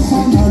هر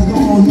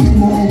خاندان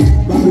ما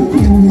بر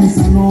کون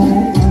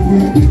زنان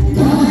تبریک و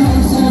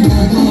هر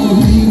خاندان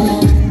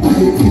ما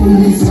بر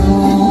کون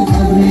زنان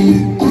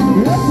تبریک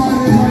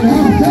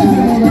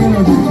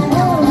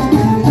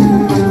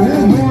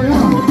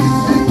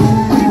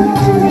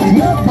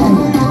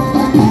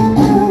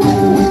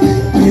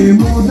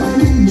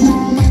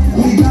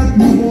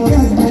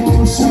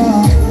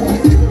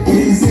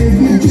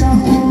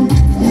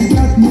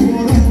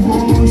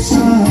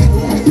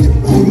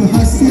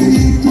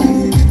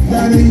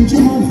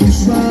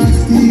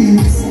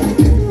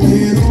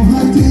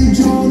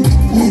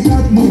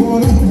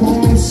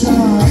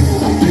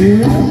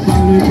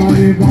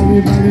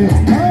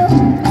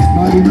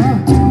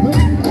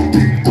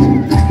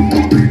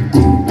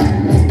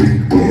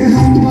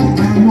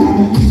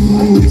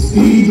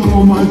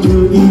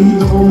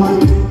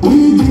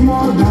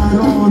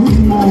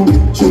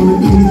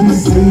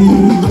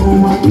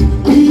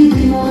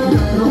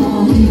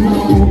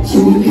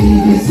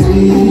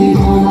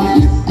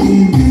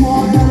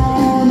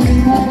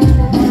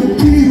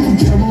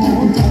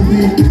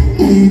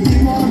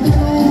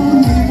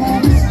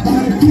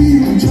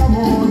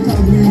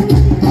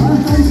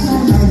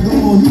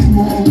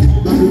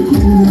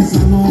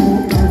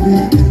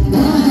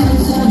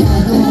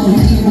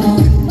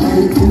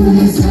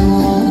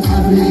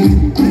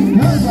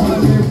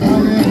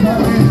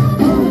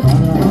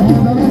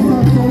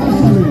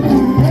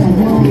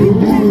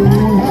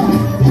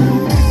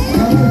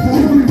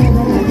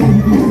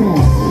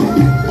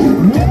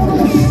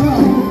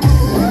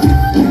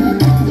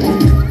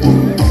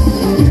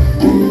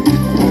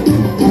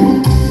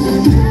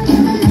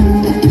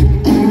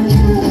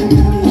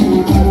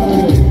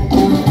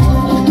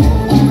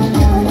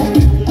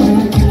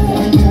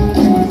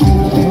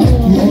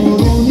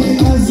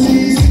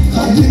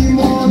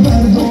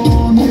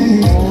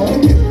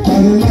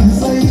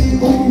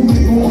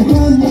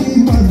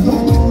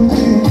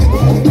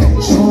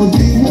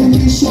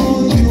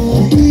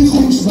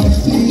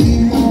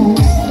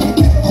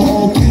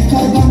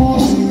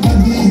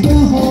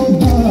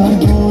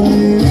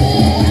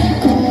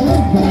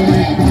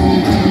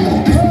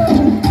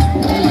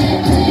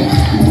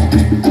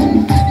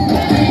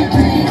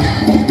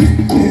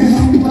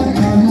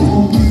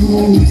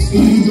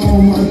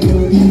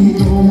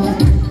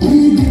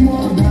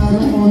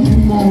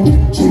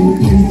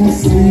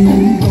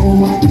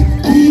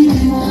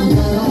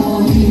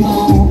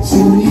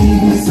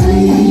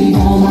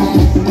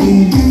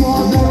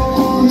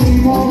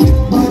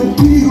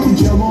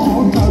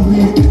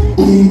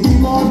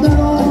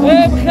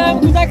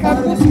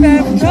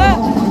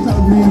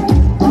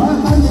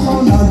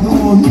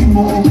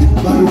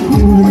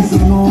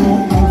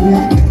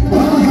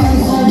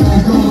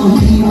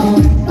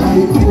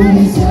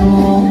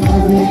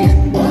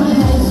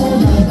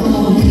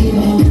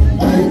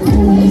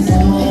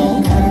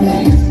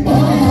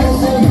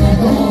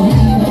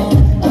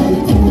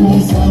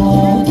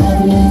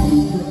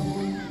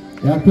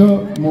яка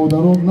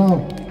модарон на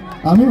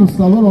ами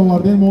уставар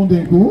оварден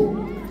мондем ку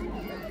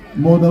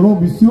модарон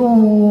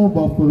бисёр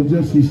ба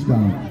фурҷа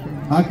шиштанд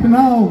ак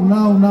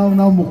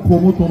нав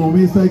муқомотон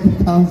омесай ки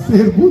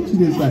консер буд чи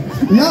десай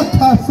як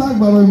тарсак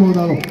барои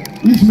модарон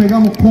иш мега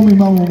муқоми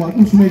ман омад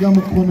уш мега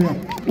муқоми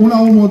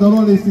унаву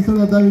модарон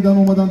лестисада давидан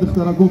омадан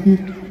духтарако ки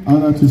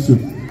ана чи шуд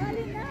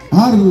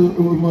ҳар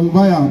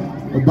вая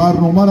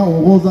барномара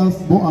оғоз аст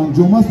бо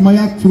анҷом аст ман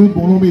як суруд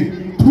бо номи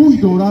туй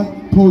дорад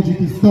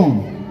тоҷикистон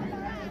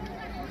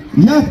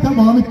як та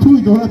ба ҳами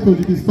туй дорад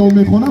тоҷикистон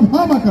мехонам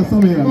ҳама каса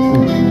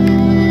мерасад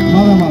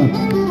марамад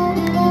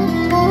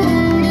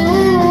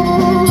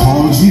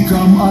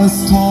тоҷикам аз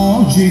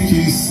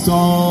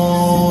тоҷикистон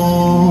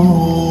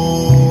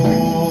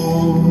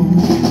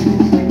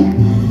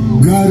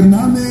гар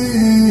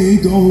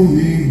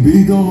намедони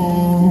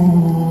бидон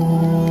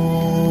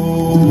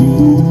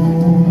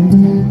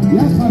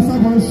як харса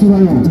бои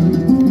шураён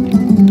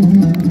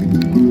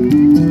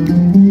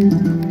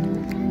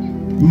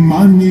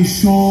من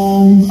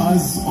نشان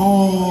از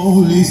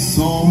آل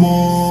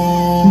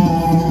سامان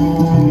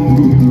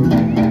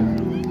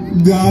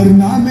گر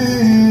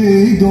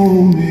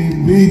نمیدانی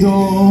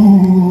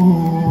بدان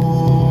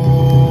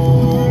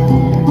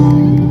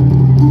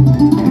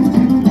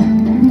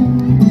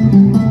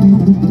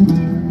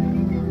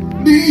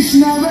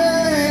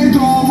بیشنوید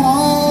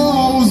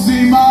آواز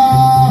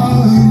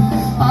من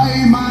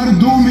ای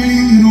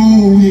مردمی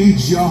روی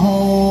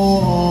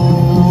جهان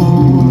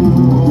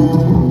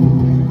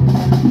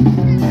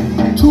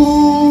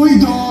توی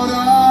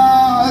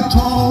دارد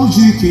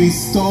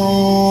تاجیکستان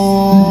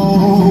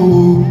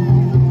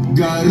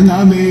گر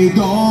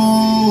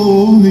نمیدانی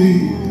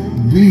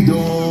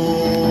بیدار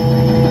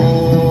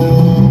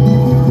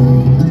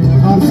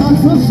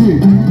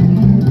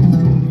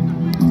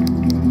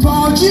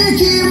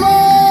تاجیکی من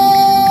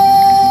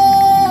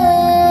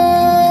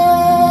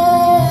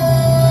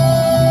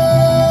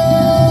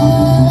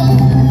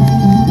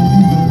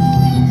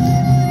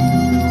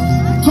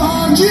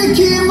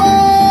تاجیکی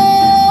من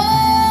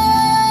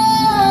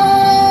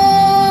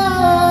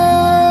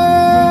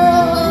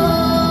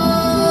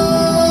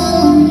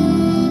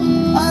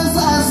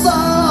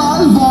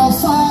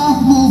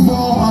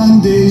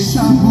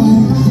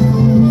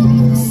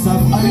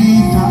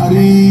صفحه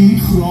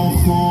تاریخ را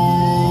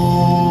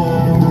خوان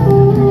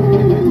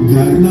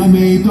گر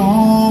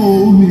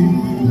نمیدانی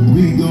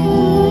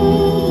بیدار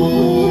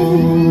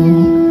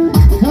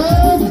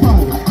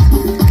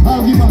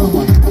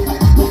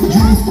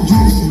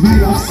جوز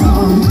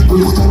بیرخصن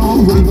دختران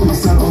گل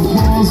پسران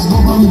باز با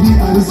هم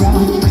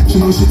بیارزن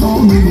چون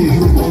عاشقانی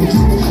مهربان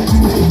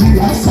جوز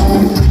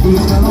بیرخصن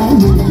دختران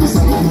گل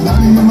پسران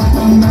در این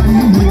وطن در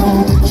این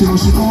دیار چون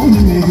عاشقانی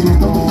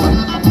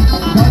مهربان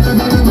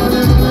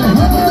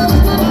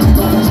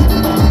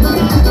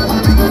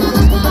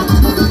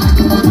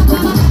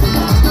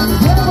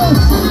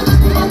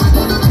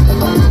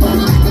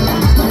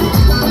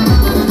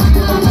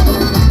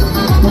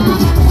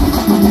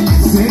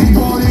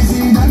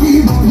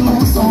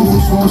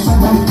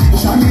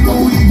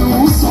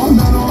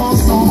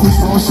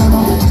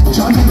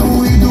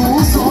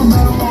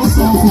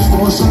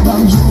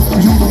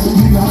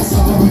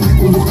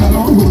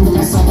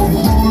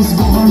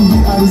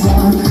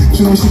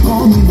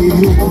عاشقانی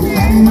مهربان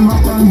در این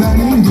وطن در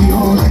این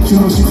دیار چون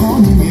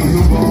عاشقانی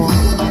مهربان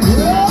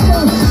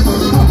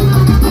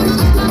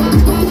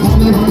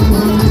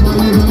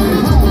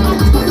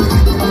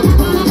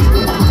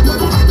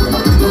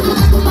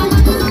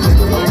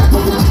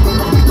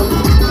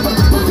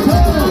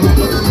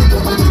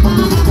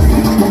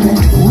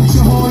خوچه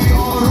های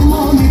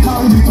آرمانی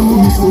قلبی تو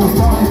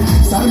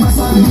میشگفتن سر به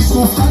سر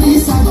میشگفتنی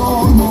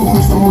صدا ما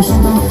خوش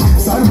باشدم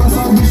سر به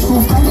سر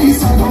میشگفتنی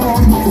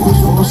صدا ما خوش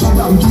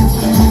باشدم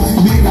جوف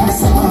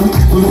بیرسن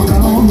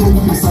دختران رو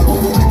پسران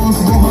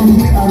باز با هم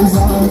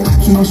بیارزن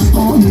چون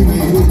عاشقانی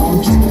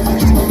مهربان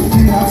جوف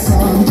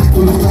بیرسن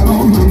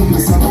دختران رو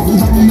پسران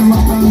در این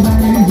وطن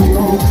در این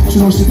دیار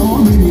چون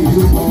عاشقانی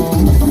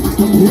مهربان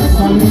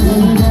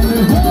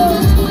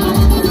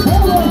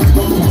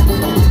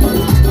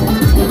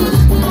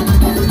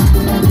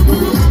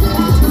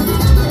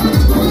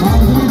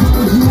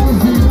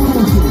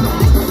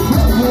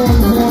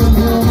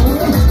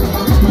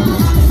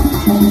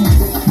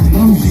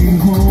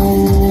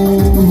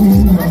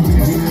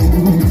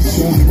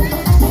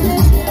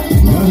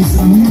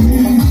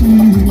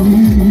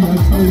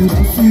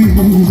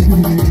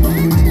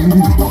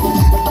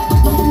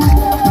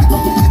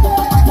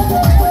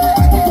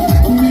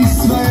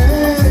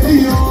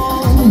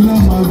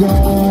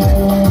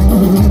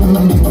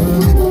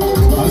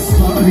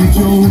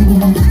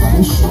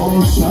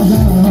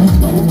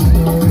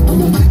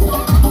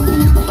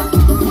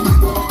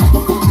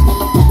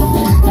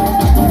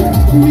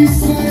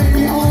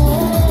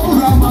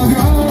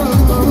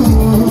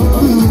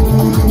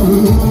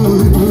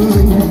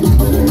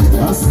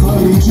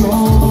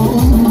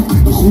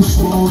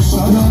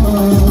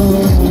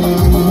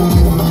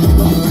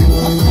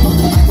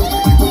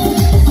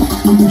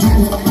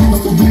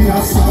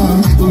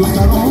بیرقصن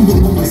دختران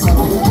دور سرم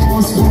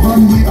باز با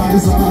هم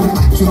بیارزن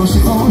چون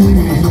عاشقانی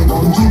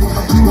مهربان جو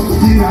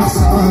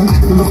بیرقصن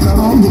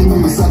دختران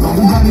دور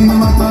سرم در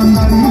این وطن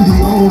در این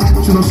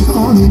دیار چون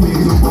عاشقانی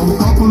مهربان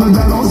کاکل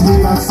دراز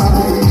بیرقصن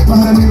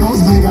بهرمی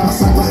راز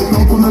بیرقصن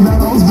کاکل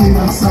دراز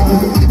بیرقصن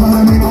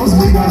بهرمی راز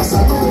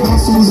بیرقصن با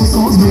سوز و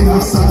ساز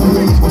بیرقصن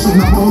عاشق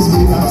نواز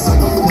بیرقصن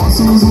با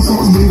سوز و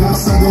ساز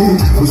بیرقصن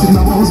عاشق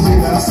نواز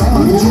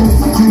بیرقصن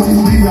جو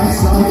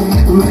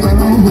بیرقصن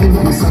دختران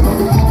دور سرم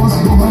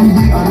باز با هم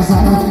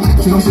بیارزن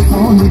چون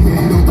عاشقانی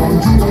مهربان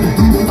جو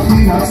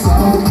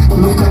بیرقصن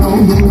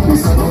دختران دور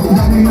سرم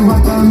در این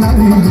وطن در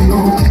این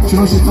دیار چون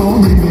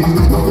عاشقانی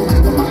مهربان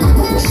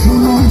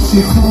چون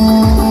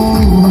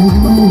عاشقان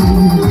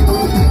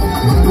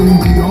در این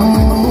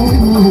دیار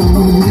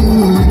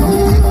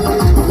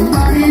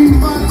در این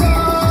وطن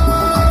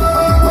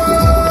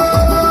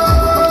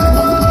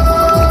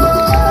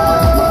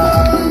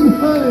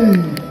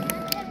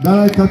در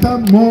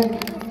حقیقت ما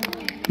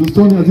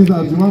دوستان عزیز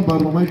ارجمند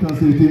برنامه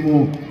کنسرتی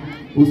ما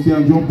استی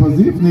انجام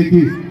پذیرفت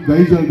که در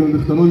این جایگاه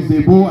دخترای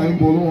زیبا این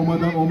بالا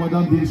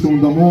آمدن دل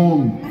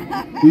شوندمان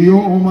یا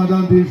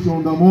آمدن دل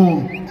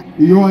شوندمان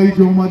یا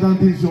اینجا آمدن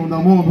دل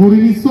شوندمان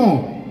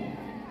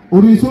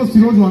هوریسا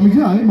سیراج و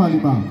همیجه این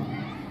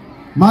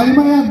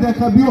معلمه یک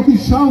دکه بیا که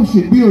شام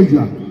شد بیا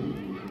اینجا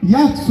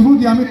یک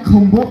سرود همین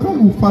کمباکه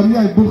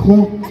اوفریه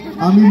بخون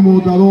همین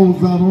مادرها و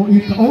زنها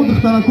اون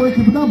دخترکایی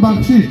که بودن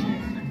بخشش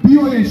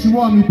بیاین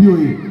شما همی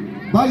بیاین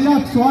با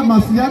یک ساعت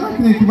مسئله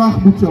نکنه که وقت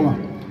بود شما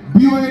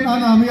بیاین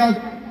انا همی یک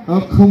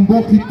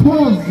کمباکی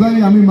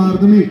تازه همین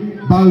مردمی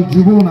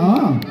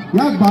بلجوان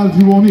یک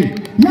بلجوانی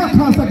یک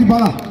هسته که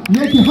بلا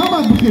یکی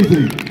همه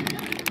بخیزه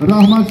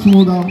رحمت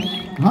شما دارم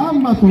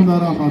همه تون در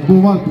رحمت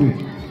باور کنید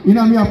این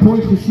همی یک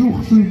پای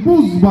خشوی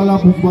بوز بالا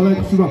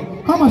خشوی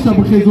همه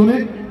شب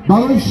بخیزونه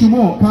برای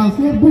شما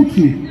کنسر بود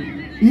چی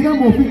این هم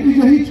موفق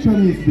اینجا هیچ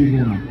کنیست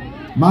بگونم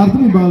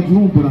مردمی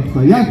بلجوان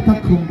برقصه یک تا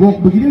کمباک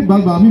بگیرید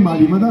بل به همین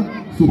معلمه دا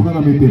سخن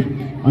هم میتیم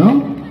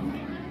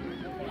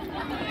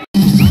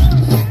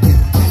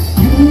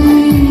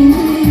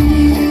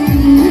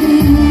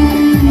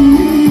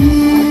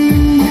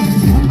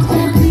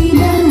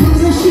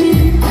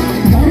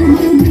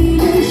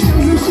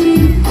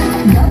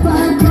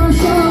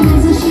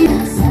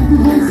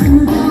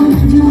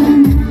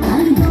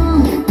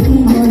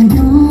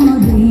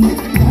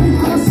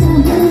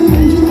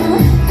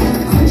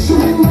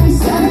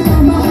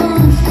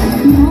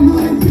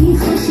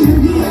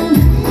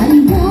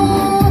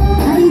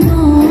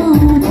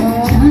I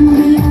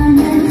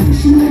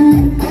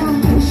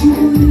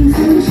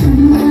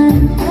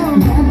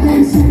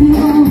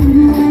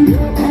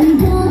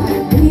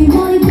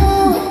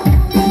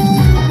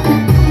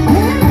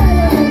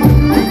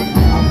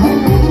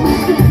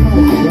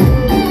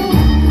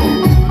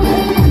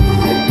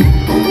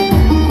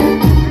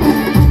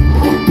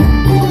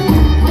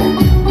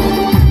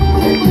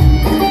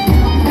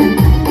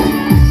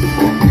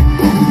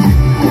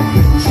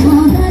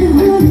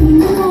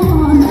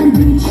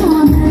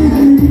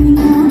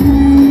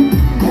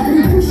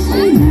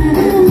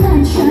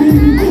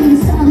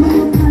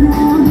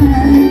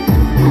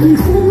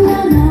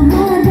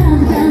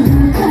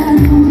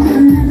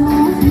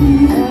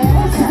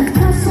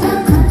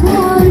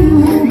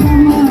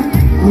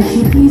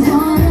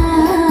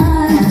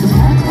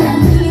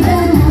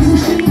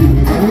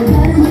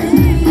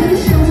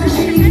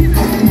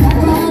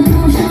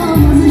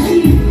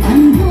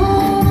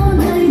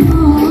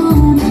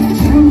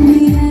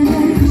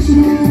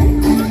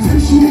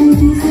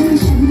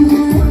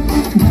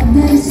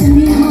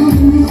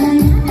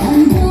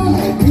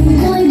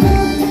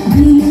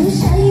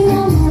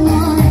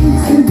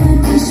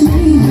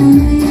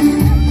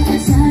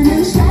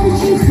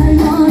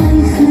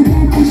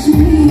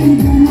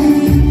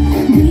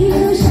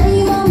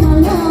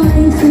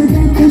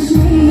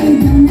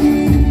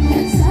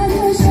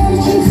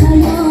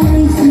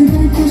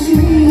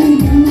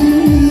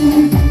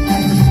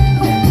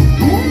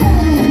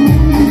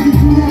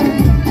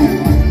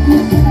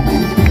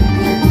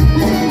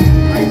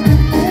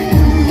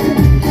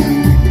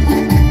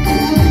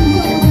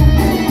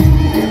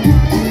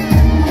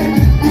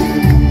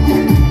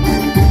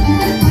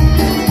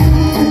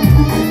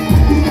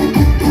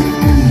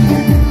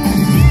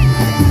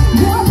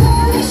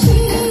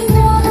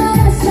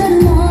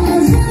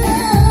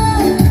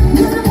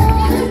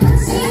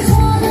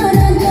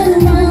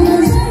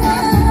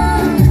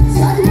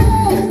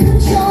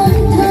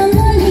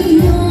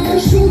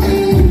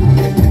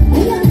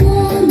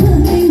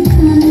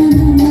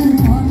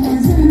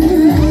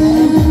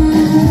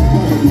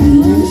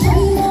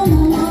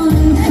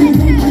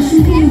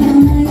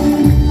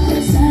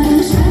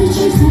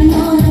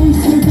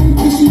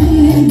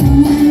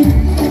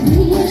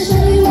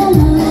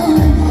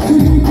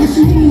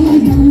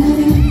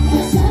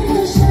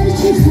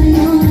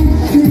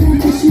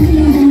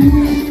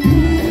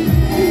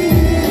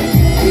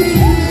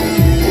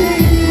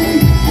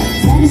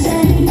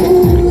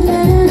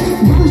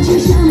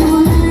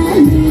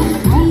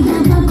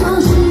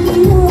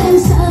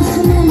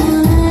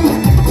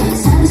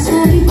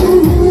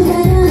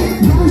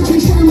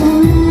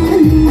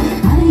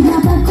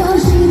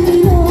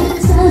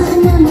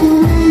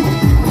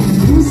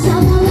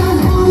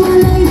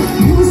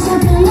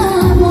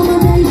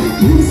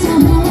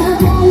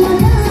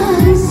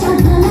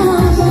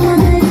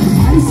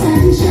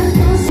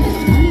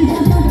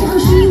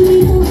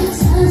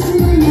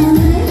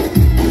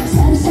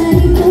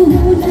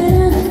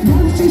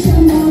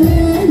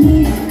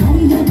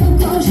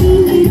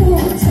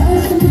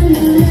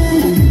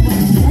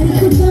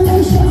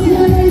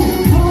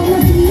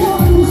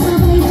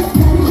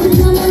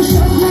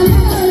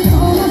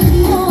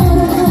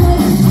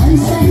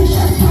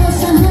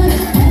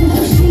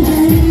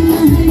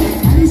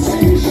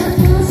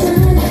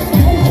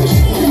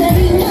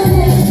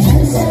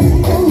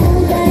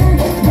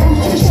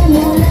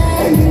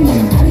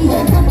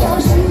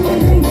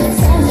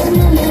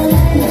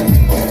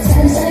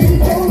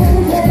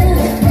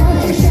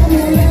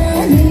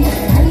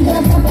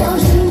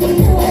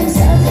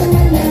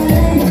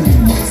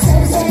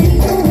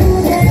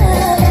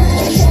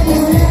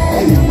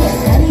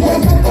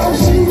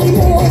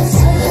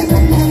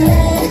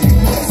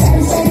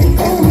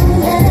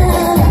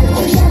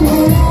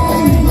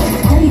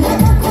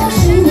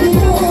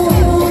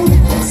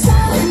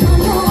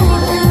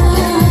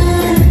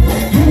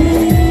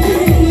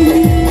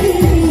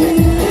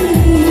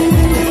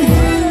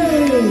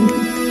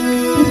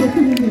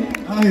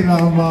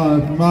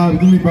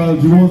مردمی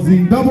بالجوان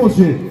زنده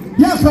باشه.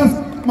 یک خاص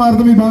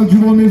مردمی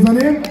بالجوان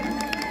میزنیم.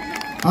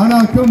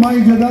 انا که ما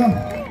اینجا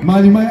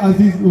معلمای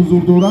عزیز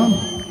حضور دارم.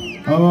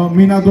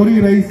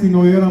 مینداری رئیس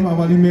نویرم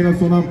اولین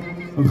میرسونم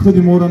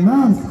خود ما را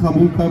ناز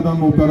قبول کردن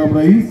محترم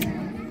رئیس.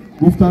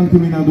 گفتن که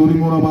مینداری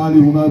ما را به علی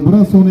هنر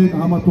برسونید.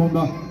 همتون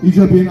دا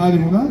اینجا بیاین علی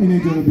هنر این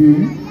اینجا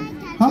بیاین.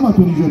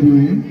 همتون اینجا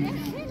بیاین.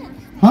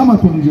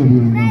 همتون اینجا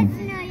بیاین.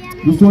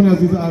 دوستان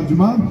عزیز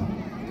ارجمند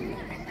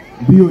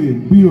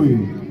بیاین.